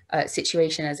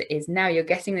situation as it is now, you're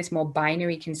getting this more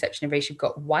binary conception of race. You've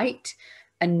got white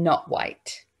and not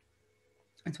white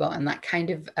as well, and that kind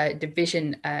of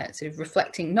division sort of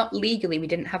reflecting, not legally, we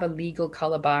didn't have a legal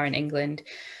colour bar in England,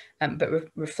 but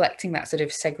reflecting that sort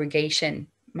of segregation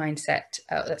mindset,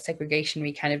 that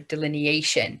segregationary kind of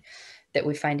delineation that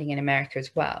we're finding in America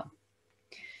as well.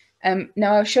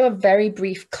 Now I'll show a very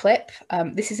brief clip.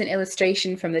 This is an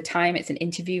illustration from the time. It's an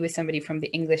interview with somebody from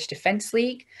the English Defence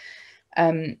League,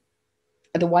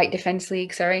 the White Defence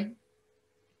League, sorry.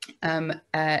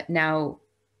 Now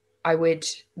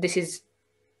this is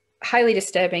highly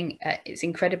disturbing. It's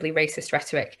incredibly racist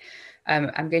rhetoric.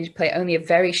 I'm going to play only a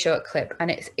very short clip,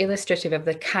 and it's illustrative of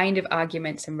the kind of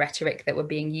arguments and rhetoric that were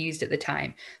being used at the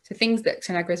time. So things that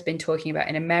Tanagra has been talking about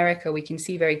in America, we can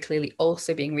see very clearly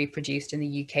also being reproduced in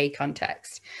the UK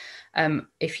context.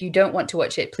 If you don't want to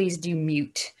watch it, please do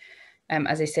mute.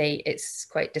 As I say, it's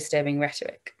quite disturbing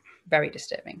rhetoric, very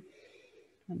disturbing.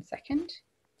 1 second.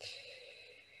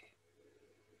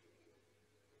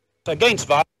 Against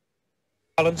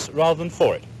violence rather than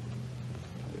for it.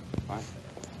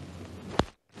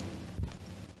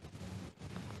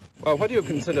 Well, what do you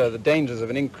consider the dangers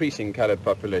of an increasing coloured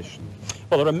population?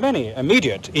 Well, there are many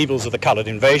immediate evils of the coloured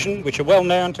invasion which are well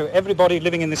known to everybody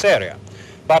living in this area.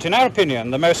 But in our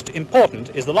opinion, the most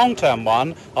important is the long-term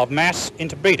one of mass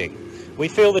interbreeding. We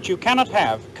feel that you cannot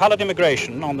have coloured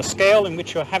immigration on the scale in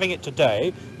which you're having it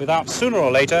today without sooner or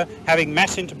later having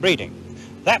mass interbreeding.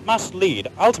 That must lead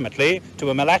ultimately to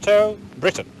a mulatto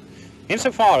Britain.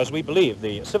 Insofar as we believe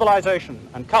the civilization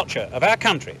and culture of our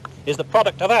country is the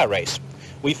product of our race,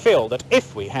 we feel that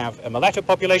if we have a mulatto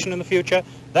population in the future,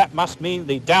 that must mean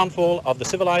the downfall of the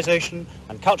civilization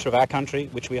and culture of our country,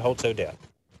 which we hold so dear.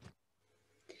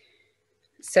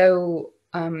 So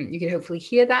you can hopefully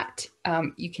hear that.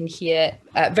 You can hear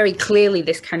very clearly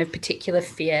this kind of particular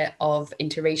fear of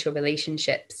interracial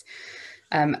relationships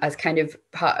as kind of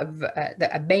part of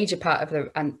a major part of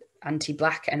the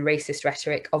anti-black and racist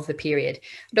rhetoric of the period.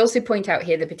 I'd also point out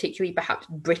here the particularly perhaps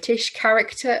British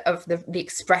character of the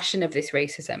expression of this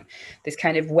racism, this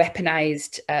kind of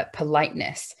weaponized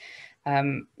politeness.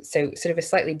 So sort of a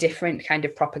slightly different kind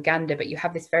of propaganda, but you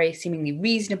have this very seemingly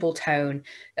reasonable tone,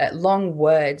 long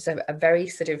words, a very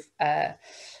sort of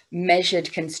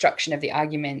measured construction of the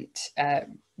argument,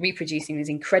 reproducing these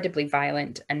incredibly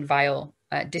violent and vile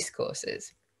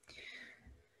discourses.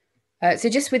 So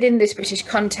just within this British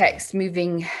context,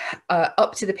 moving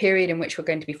up to the period in which we're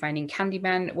going to be finding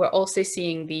Candyman, we're also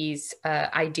seeing these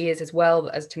ideas as well,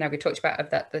 as Tanagra talked about, of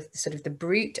that the sort of the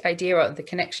brute idea or the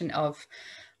connection of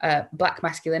Black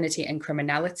masculinity and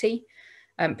criminality,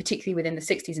 particularly within the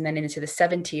 60s and then into the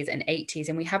 70s and 80s.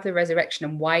 And we have the resurrection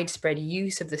and widespread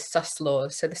use of the sus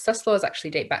laws. So the sus laws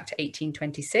actually date back to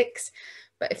 1826,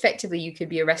 but effectively you could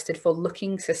be arrested for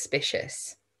looking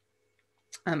suspicious.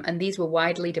 And these were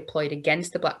widely deployed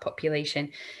against the Black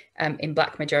population in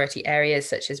Black majority areas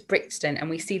such as Brixton. And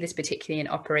we see this particularly in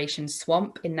Operation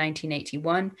Swamp in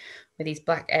 1981, where these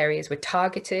Black areas were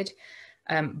targeted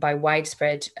by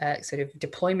widespread sort of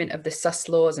deployment of the sus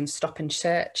laws and stop and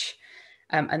search.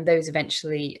 And those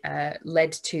eventually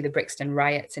led to the Brixton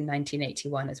riots in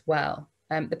 1981 as well.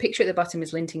 The picture at the bottom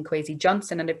is Linton Kwesi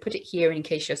Johnson, and I put it here in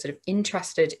case you're sort of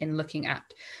interested in looking at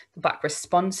the Black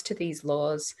response to these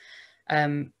laws.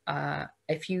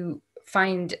 If you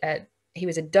find, he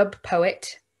was a dub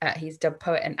poet, he's dub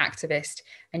poet and activist,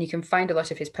 and you can find a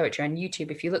lot of his poetry on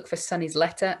YouTube. If you look for Sonny's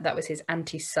Letter, that was his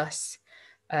anti-sus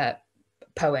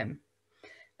poem.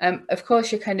 Of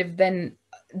course, you're kind of then,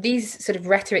 these sort of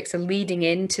rhetorics are leading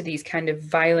into these kind of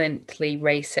violently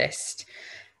racist,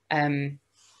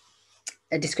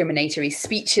 discriminatory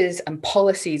speeches and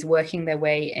policies working their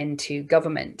way into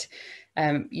government.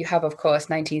 You have, of course,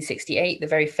 1968, the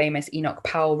very famous Enoch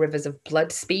Powell Rivers of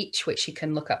Blood speech, which you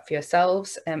can look up for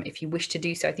yourselves if you wish to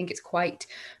do so. I think it's quite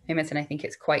famous, and I think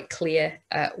it's quite clear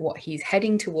what he's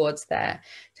heading towards there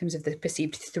in terms of the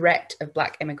perceived threat of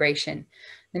Black immigration.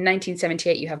 In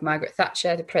 1978, you have Margaret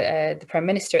Thatcher, the Prime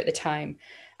Minister at the time,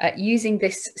 using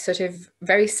this sort of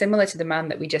very similar to the man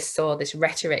that we just saw, this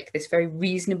rhetoric, this very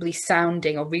reasonably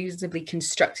sounding or reasonably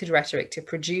constructed rhetoric to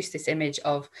produce this image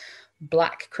of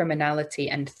Black criminality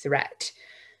and threat.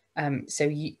 So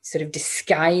you sort of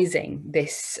disguising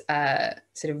this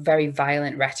sort of very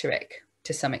violent rhetoric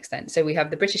to some extent. So we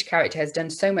have the British character has done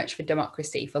so much for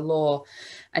democracy, for law,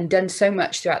 and done so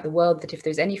much throughout the world that if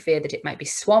there's any fear that it might be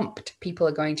swamped, people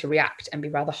are going to react and be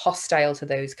rather hostile to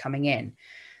those coming in.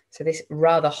 So this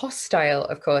rather hostile,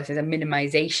 of course, is a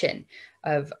minimization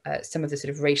of some of the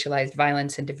sort of racialized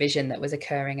violence and division that was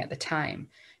occurring at the time.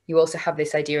 You also have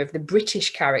this idea of the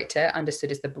British character,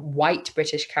 understood as the white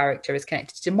British character, as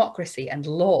connected to democracy and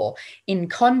law, in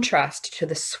contrast to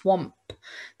the swamp,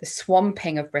 the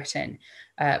swamping of Britain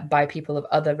by people of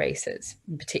other races,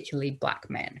 particularly Black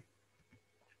men.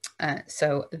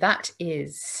 So that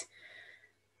is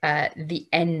the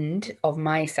end of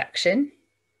my section.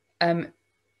 And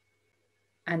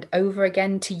over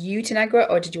again to you, Tanagra,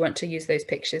 or did you want to use those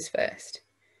pictures first?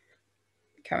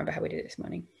 I can't remember how we did it this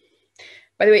morning.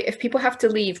 By the way, if people have to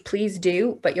leave, please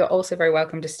do, but you're also very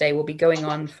welcome to stay. We'll be going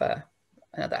on for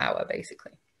another hour,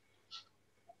 basically.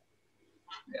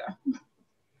 Yeah.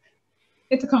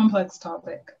 It's a complex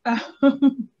topic.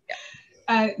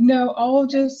 No, I'll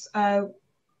just go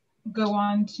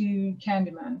on to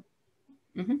Candyman,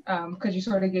 because you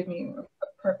sort of gave me a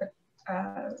perfect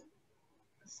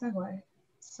segue.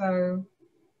 So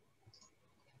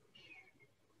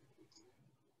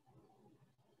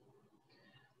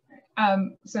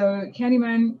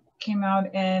Candyman came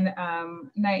out in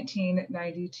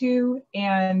 1992,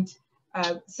 and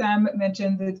Sam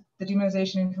mentioned the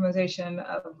demonization and criminalization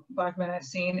of Black men as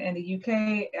seen in the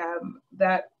UK.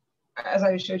 That, as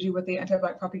I showed you with the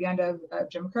anti-Black propaganda of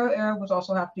Jim Crow era, was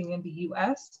also happening in the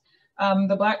US.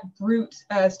 The Black brute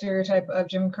stereotype of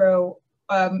Jim Crow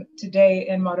today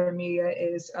in modern media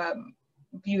is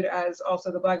viewed as also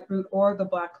the Black brute or the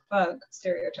Black thug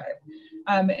stereotype.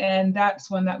 And that's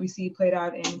one that we see played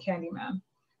out in Candyman.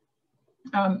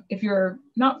 If you're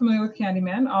not familiar with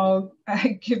Candyman, I'll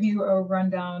give you a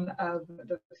rundown of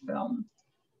the film.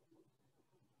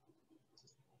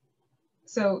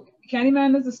 So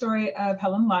Candyman is the story of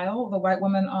Helen Lyle, the white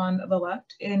woman on the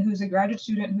left, who's a graduate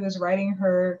student who is writing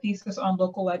her thesis on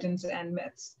local legends and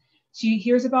myths. She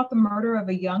hears about the murder of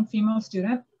a young female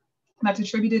student that's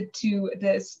attributed to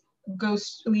this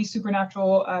ghostly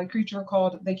supernatural creature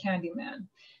called the Candyman.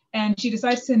 And she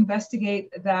decides to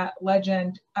investigate that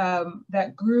legend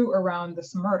that grew around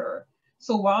this murder.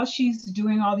 So while she's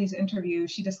doing all these interviews,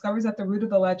 she discovers that the root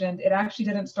of the legend, it actually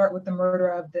didn't start with the murder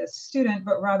of this student,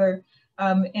 but rather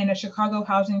in a Chicago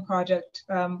housing project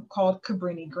called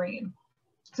Cabrini Green.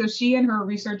 So she and her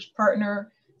research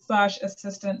partner /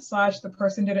 assistant / the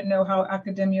person didn't know how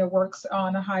academia works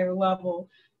on a higher level,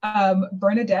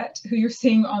 Bernadette, who you're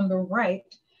seeing on the right,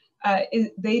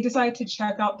 they decide to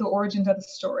check out the origins of the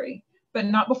story, but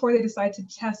not before they decide to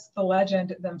test the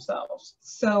legend themselves.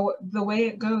 So the way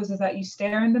it goes is that you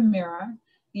stare in the mirror,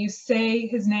 you say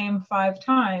his name 5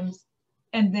 times,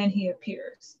 and then he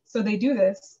appears. So they do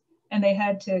this, and they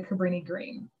head to Cabrini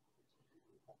Green.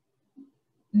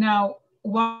 Now,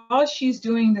 while she's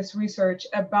doing this research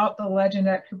about the legend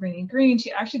at Cabrini Green,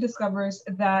 she actually discovers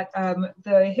that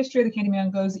the history of the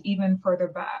Candyman goes even further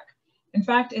back. In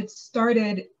fact, it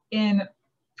started in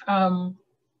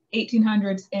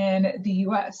 1800s in the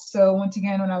US. So once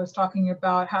again, when I was talking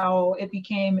about how it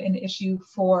became an issue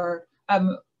for,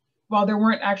 while there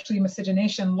weren't actually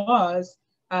miscegenation laws,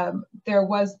 there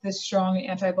was this strong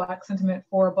anti-Black sentiment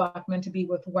for Black men to be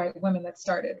with white women that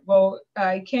started. Well,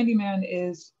 Candyman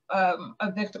is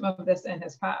a victim of this in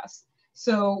his past.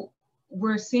 So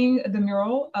we're seeing the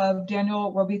mural of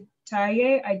Daniel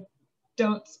Robitaille. I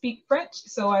don't speak French,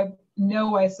 so I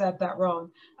know I said that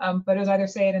wrong, but it was either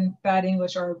say it in bad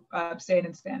English or say it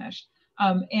in Spanish.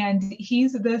 And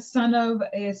he's the son of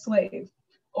a slave.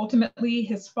 Ultimately,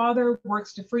 his father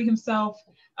works to free himself.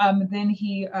 Then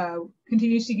he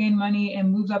continues to gain money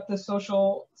and moves up the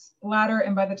social ladder.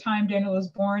 And by the time Daniel is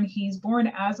born, he's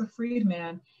born as a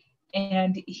freedman,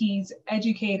 and he's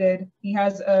educated. He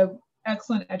has an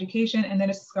excellent education, and then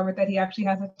it's discovered that he actually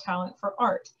has a talent for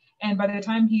art. And by the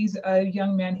time he's a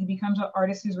young man, he becomes an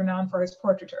artist who's renowned for his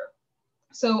portraiture.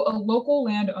 So a local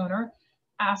landowner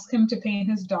asks him to paint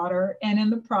his daughter, and in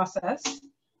the process,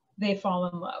 they fall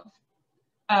in love.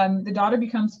 The daughter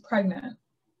becomes pregnant,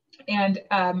 and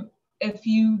if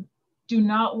you do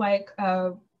not like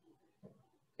to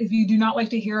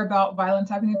hear about violence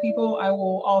happening to people, I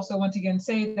will also once again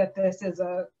say that this is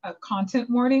a content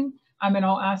warning. And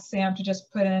I'll ask Sam to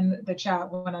just put in the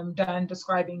chat when I'm done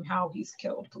describing how he's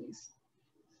killed, please.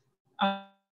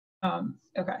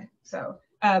 Okay, so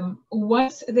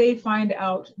once they find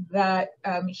out that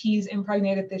he's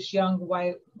impregnated this young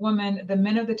white woman, the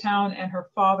men of the town and her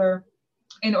father,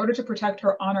 in order to protect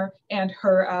her honor and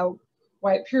her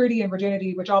white purity and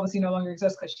virginity, which obviously no longer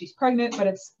exists because she's pregnant, but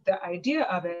it's the idea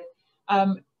of it,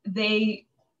 they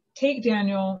take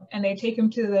Daniel and they take him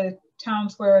to the town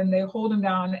square and they hold him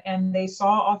down and they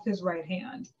saw off his right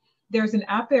hand. There's an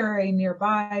apiary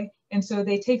nearby, and so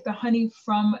they take the honey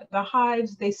from the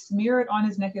hives, they smear it on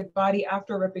his naked body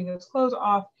after ripping his clothes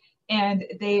off, and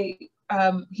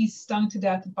he's stung to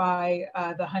death by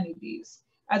the honeybees.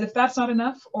 As if that's not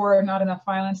enough or not enough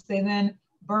violence, they then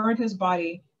burn his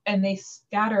body and they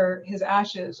scatter his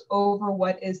ashes over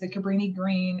what is the Cabrini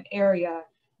Green area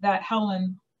that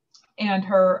Helen and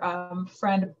her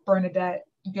friend Bernadette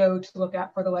go to look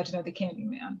at for the legend of the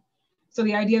Candyman. So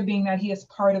the idea being that he is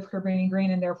part of Cabrini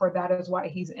Green, and therefore that is why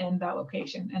he's in that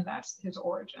location, and that's his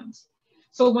origins.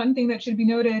 So one thing that should be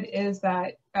noted is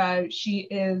that she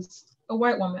is a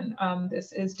white woman.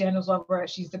 This is Daniel's lover as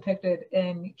she's depicted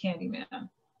in Candyman.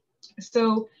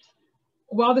 So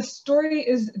while the story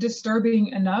is disturbing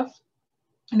enough,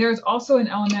 there's also an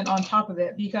element on top of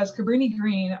it, because Cabrini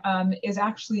Green is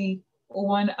actually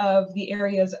one of the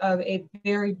areas of a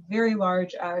very, very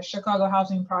large Chicago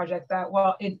housing project that,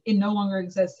 well, it no longer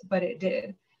exists, but it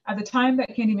did. At the time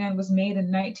that Candyman was made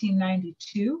in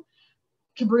 1992,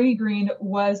 Cabrini Green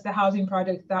was the housing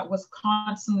project that was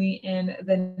constantly in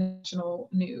the national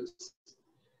news.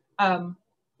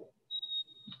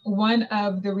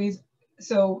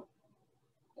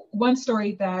 One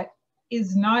story that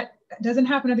doesn't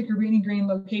happen at the Cabrini Green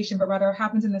location, but rather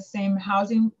happens in the same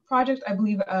housing project. I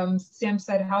believe Sam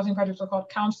said housing projects are called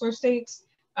council estates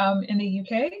in the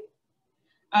UK.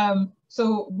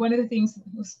 So one of the things,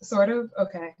 sort of,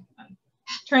 okay, I'm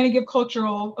trying to give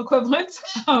cultural equivalents,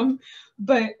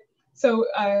 but so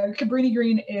Cabrini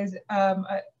Green is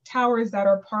towers that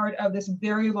are part of this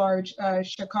very large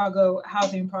Chicago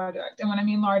housing project. And when I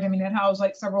mean large, I mean it houses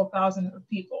like several thousands of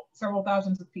people.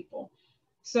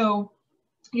 So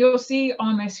you'll see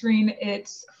on my screen,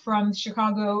 it's from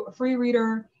Chicago Free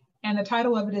Reader, and the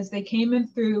title of it is "They Came In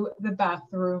Through the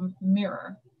Bathroom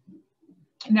Mirror."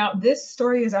 Now, this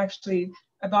story is actually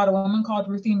about a woman called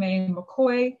Ruthie Mae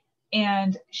McCoy,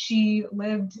 and she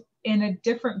lived in a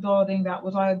different building that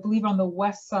was, I believe, on the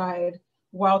west side,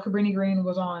 while Cabrini Green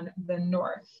was on the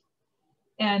north.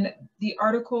 And the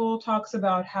article talks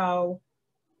about how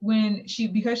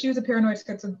because she was a paranoid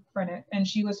schizophrenic and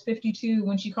she was 52,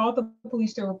 when she called the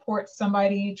police to report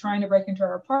somebody trying to break into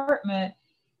her apartment,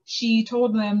 she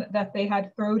told them that they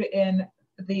had thrown in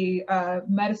the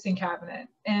medicine cabinet,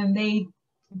 and they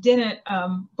didn't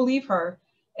believe her.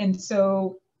 And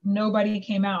so nobody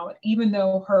came out, even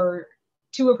though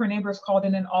two of her neighbors called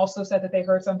in and also said that they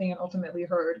heard something and ultimately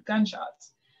heard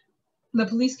gunshots. The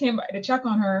police came by to check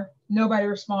on her, nobody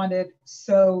responded,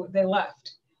 so they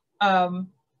left.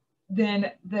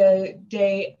 Then the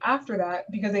day after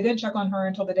that, because they didn't check on her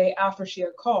until the day after she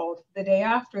had called, the day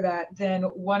after that, then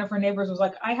one of her neighbors was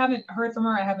like, I haven't heard from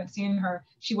her, I haven't seen her.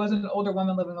 She was an older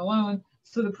woman living alone.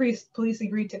 So the police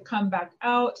agreed to come back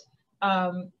out.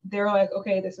 They're like,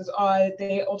 okay, this is odd.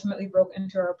 They ultimately broke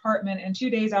into her apartment, and 2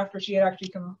 days after she had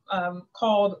actually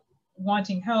called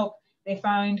wanting help, they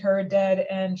find her dead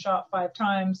and shot 5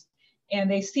 times. And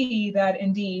they see that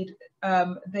indeed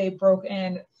they broke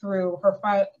in through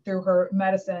her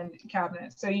medicine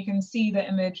cabinet. So you can see the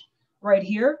image right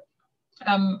here.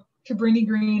 Cabrini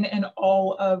Green and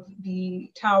all of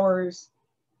the towers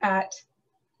at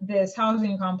this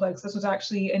housing complex. This was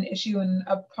actually an issue in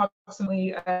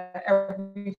approximately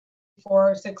every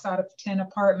 4 or 6 out of 10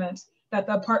 apartments that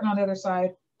the apartment on the other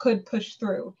side could push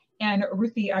through. And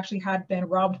Ruthie actually had been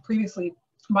robbed previously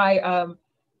by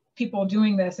people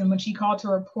doing this. And when she called to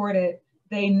report it,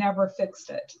 they never fixed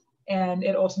it. And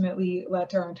it ultimately led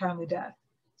to her untimely death.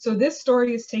 So this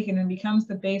story is taken and becomes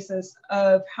the basis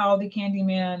of how the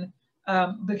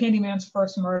Candyman's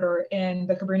first murder in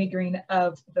the Cabrini Green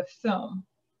of the film.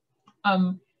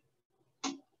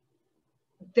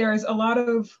 There's a lot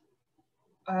of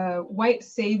white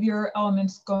savior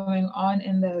elements going on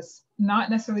in this, not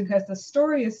necessarily because the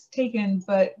story is taken,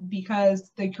 but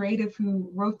because the creative who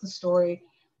wrote the story,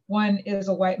 one is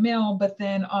a white male, but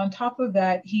then on top of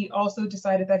that, he also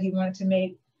decided that he wanted to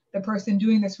make the person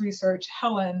doing this research,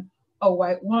 Helen, a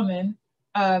white woman.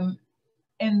 And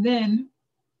then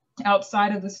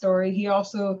outside of the story, he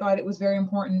also thought it was very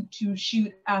important to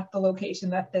shoot at the location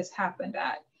that this happened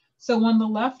at. So on the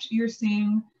left, you're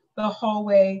seeing the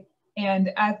hallway,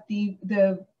 and at the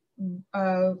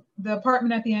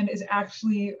apartment at the end is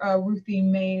actually Ruthie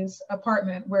May's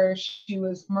apartment where she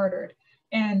was murdered.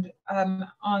 And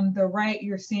on the right,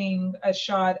 you're seeing a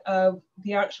shot of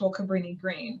the actual Cabrini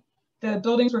Green. The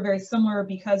buildings were very similar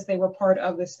because they were part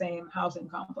of the same housing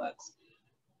complex.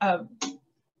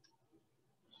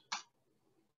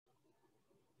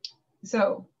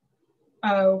 So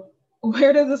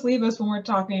where does this leave us when we're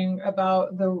talking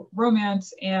about the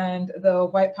romance and the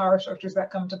white power structures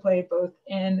that come to play both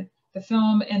in the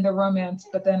film and the romance,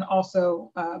 but then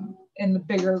also in the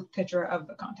bigger picture of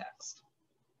the context?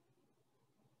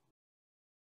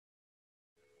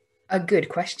 A good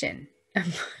question.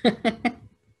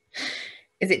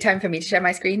 Is it time for me to share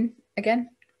my screen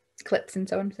again? Clips and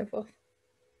so on and so forth.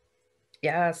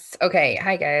 Yes. Okay.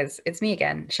 Hi guys. It's me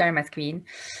again, sharing my screen.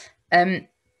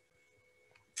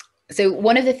 So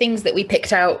one of the things that we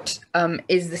picked out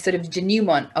is the sort of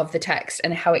denouement of the text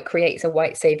and how it creates a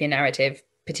white savior narrative,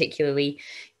 particularly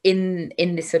in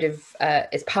this sort of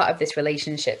as part of this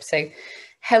relationship. So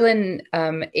Helen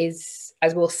is,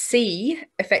 as we'll see,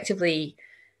 effectively,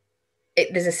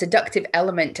 there's a seductive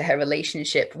element to her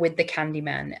relationship with the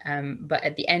Candyman, but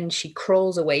at the end she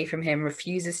crawls away from him,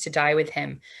 refuses to die with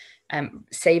him,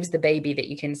 saves the baby that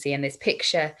you can see in this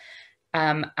picture.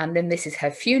 And then this is her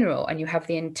funeral, and you have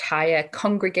the entire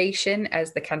congregation,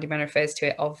 as the Candyman refers to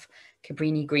it, of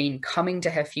Cabrini Green coming to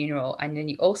her funeral. And then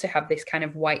you also have this kind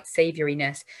of white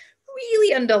savioriness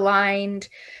really underlined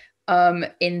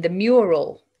in the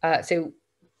mural. So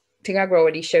Tingagra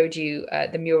already showed you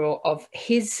the mural of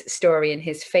his story and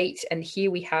his fate, and here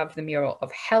we have the mural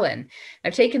of Helen.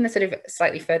 I've taken the sort of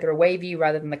slightly further away view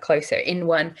rather than the closer in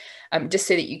one, just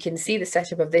so that you can see the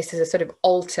setup of this as a sort of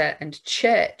altar and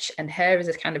church, and her as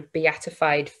a kind of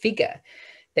beatified figure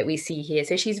that we see here.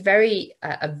 So she's very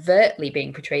overtly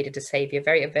being portrayed as a savior,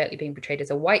 very overtly being portrayed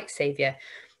as a white savior.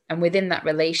 And within that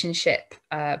relationship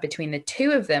between the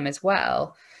two of them as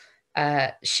well,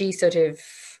 she sort of,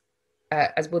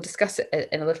 as we'll discuss it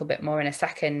in a little bit more in a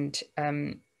second,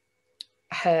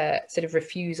 her sort of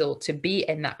refusal to be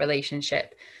in that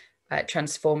relationship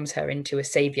transforms her into a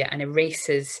savior and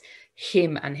erases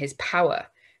him and his power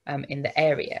in the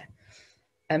area.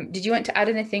 Did you want to add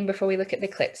anything before we look at the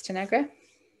clips, Tanagra?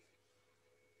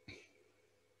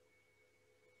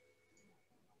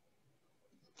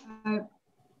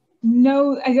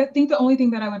 No, I think the only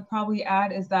thing that I would probably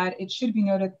add is that it should be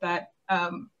noted that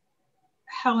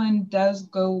Helen does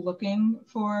go looking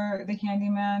for the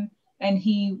Candyman and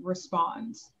he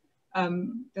responds.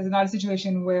 There's not a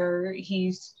situation where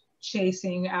he's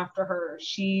chasing after her.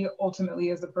 She ultimately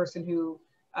is the person who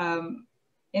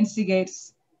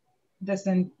instigates this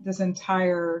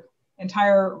entire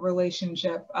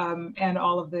relationship and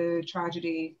all of the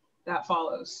tragedy that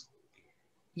follows.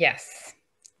 Yes,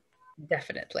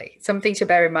 definitely. Something to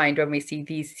bear in mind when we see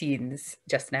these scenes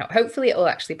just now. Hopefully it will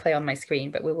actually play on my screen,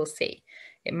 but we will see.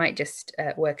 It might just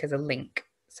work as a link.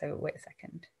 So wait a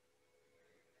second.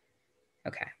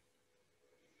 Okay.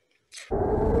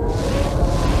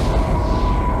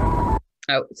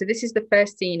 Oh, so this is the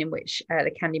first scene in which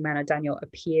the Candyman or Daniel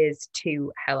appears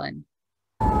to Helen.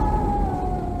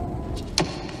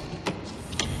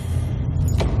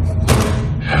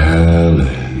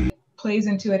 Helen plays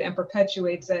into it and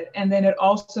perpetuates it, and then it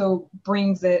also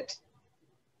brings it.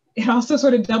 It also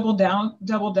sort of doubles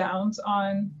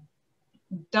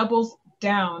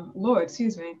down. Lord,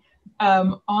 excuse me,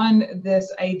 on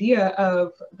this idea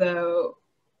of the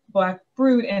Black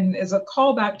brute, and is a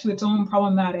callback to its own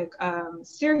problematic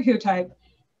stereotype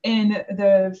in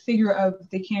the figure of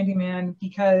the Candyman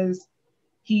because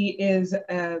he is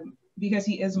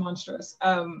monstrous.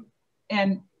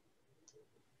 And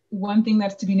one thing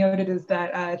that's to be noted is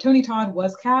that Tony Todd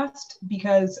was cast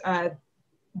because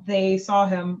they saw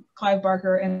him, Clive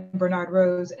Barker and Bernard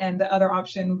Rose, and the other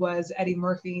option was Eddie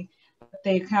Murphy.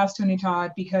 They cast Tony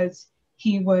Todd because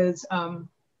he was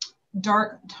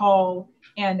dark, tall,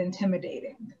 and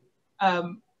intimidating.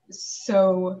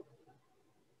 So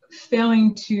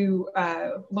failing to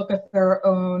look at their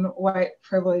own white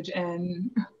privilege and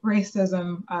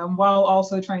racism, while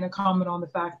also trying to comment on the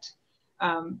fact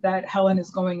that Helen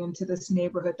is going into this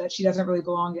neighborhood that she doesn't really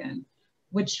belong in,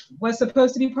 which was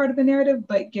supposed to be part of the narrative,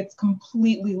 but gets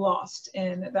completely lost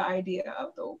in the idea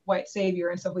of the white savior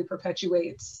and simply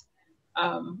perpetuates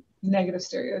negative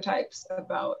stereotypes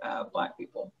about Black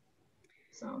people.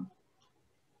 So,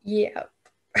 yeah.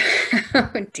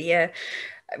 Oh dear.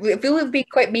 I feel we've been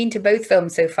quite mean to both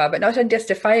films so far, but not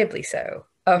unjustifiably so.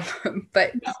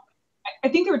 But no, I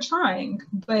think they were trying,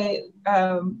 but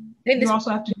you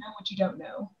also have to know what you don't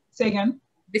know. Say again.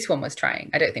 This one was trying.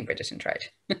 I don't think Bridgerton tried.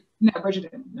 No,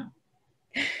 Bridgerton, no.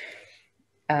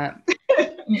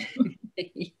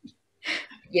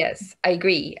 Yes, I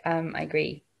agree. I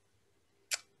agree.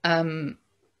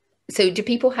 So do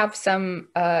people have some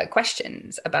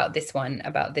questions about this one,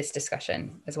 about this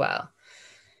discussion as well?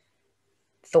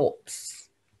 Thoughts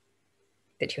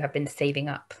that you have been saving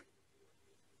up?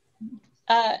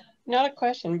 Not a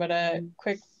question, but a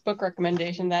quick book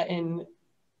recommendation that in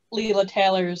Leela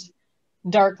Taylor's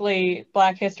Darkly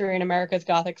Black History in America's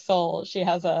Gothic Soul, she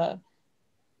has a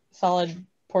solid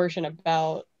portion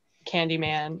about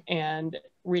Candyman and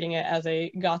reading it as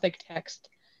a Gothic text,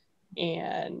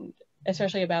 and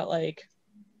especially about like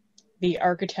the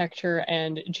architecture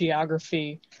and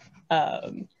geography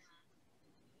of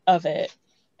it,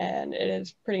 and it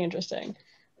is pretty interesting.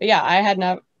 But yeah, I had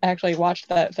not actually watched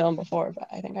that film before, but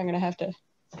I think I'm gonna have to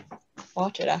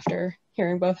watch it after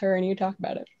hearing both her and you talk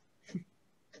about it.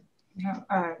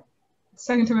 Yeah,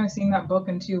 second time I've seen that book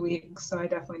in 2 weeks, so I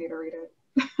definitely need to read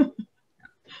it.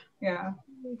 Yeah.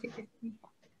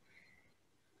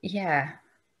 Yeah.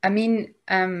 I mean,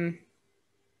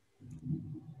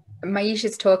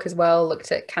 Maisha's talk as well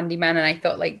looked at Candyman, and I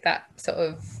thought like that sort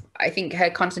of, I think her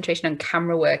concentration on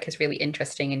camera work is really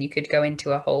interesting, and you could go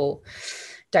into a whole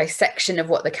dissection of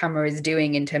what the camera is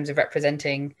doing in terms of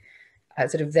representing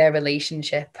sort of their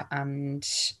relationship and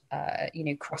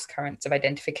cross currents of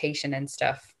identification and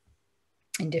stuff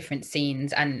in different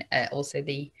scenes, and also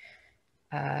the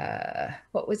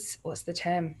what's the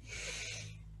term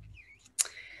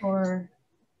or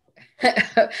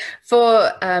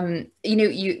for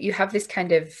you have this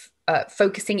kind of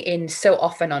focusing in so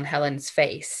often on Helen's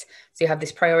face, so you have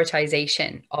this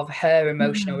prioritization of her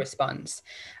emotional response,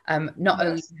 not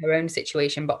only to her own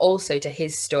situation but also to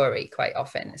his story quite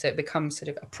often, so it becomes sort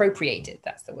of appropriated.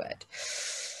 That's the word.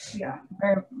 Yeah,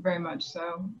 very, very much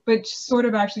so, which sort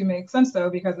of actually makes sense though,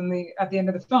 because at the end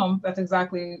of the film, that's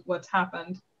exactly what's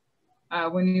happened.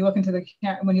 When you look into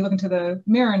the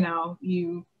mirror now,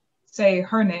 you say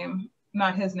her name,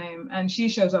 not his name, and she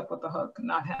shows up with the hook,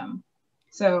 not him.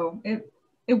 So it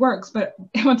works, but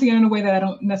once again in a way that I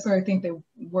don't necessarily think they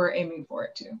were aiming for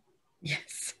it to.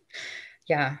 Yes.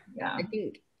 Yeah. Yeah. I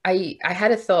think I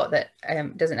had a thought that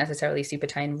doesn't necessarily super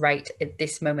tie in right at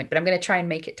this moment, but I'm going to try and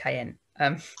make it tie in.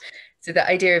 So the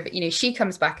idea of, she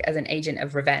comes back as an agent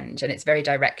of revenge, and it's very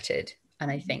directed. And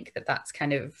I think that that's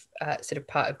kind of sort of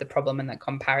part of the problem in that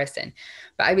comparison.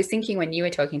 But I was thinking when you were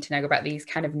talking to Neg about these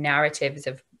kind of narratives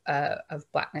of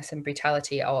Blackness and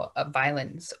brutality, or of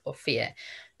violence or fear,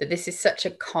 that this is such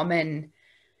a common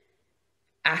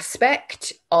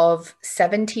aspect of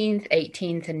 17th,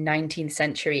 18th and 19th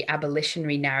century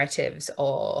abolitionary narratives,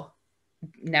 or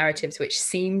narratives which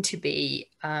seem to be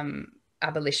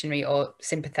abolitionary or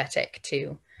sympathetic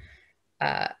to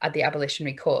the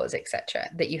abolitionary cause, etc.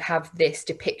 That you have this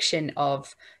depiction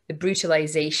of the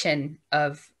brutalization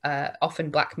of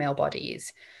often Black male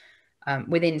bodies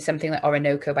within something like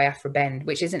Orinoco by Afra Bend,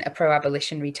 which isn't a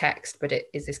pro-abolitionary text, but it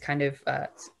is this kind of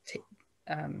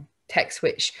text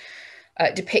which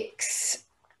depicts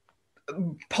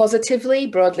positively,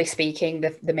 broadly speaking,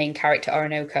 the main character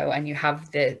Orinoco, and you have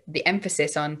the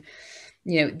emphasis on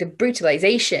the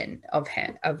brutalization of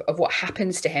him, of what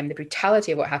happens to him, the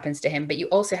brutality of what happens to him, but you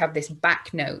also have this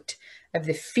back note of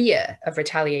the fear of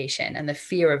retaliation and the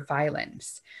fear of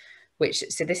violence,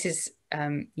 so this is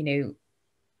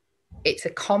it's a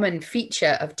common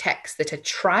feature of texts that are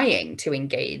trying to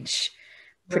engage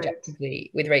productively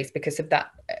with race, because of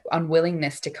that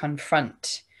unwillingness to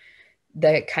confront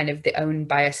the kind of the own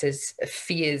biases,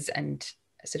 fears, and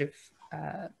sort of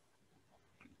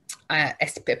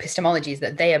epistemologies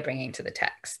that they are bringing to the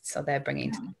text, so they're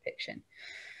bringing to the fiction.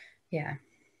 Yeah,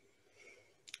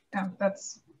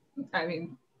 that's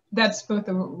both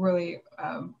a really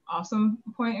awesome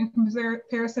point in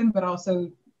comparison, but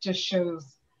also just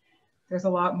shows there's a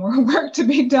lot more work to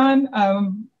be done,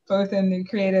 both in the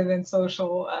creative and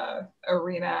social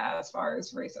arena as far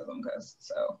as racism goes.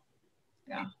 So,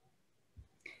 yeah.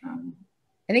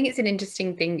 I think it's an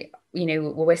interesting thing,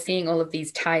 we're seeing all of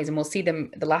these ties, and we'll see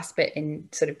them, the last bit in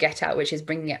sort of Get Out, which is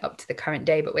bringing it up to the current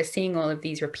day, but we're seeing all of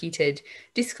these repeated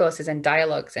discourses and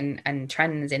dialogues and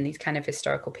trends in these kind of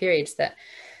historical periods that,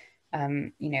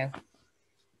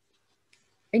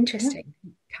 interesting,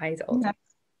 ties all.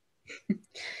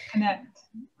 Connect.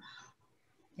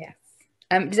 Yes.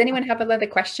 Does anyone have another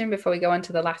question before we go on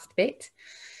to the last bit?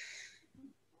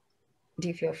 Do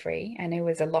you feel free? I know it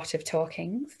was a lot of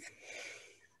talkings.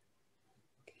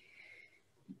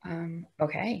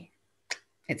 Okay,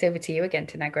 it's over to you again,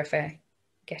 Tanagra, for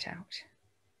Get Out.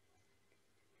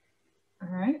 All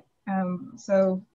right. So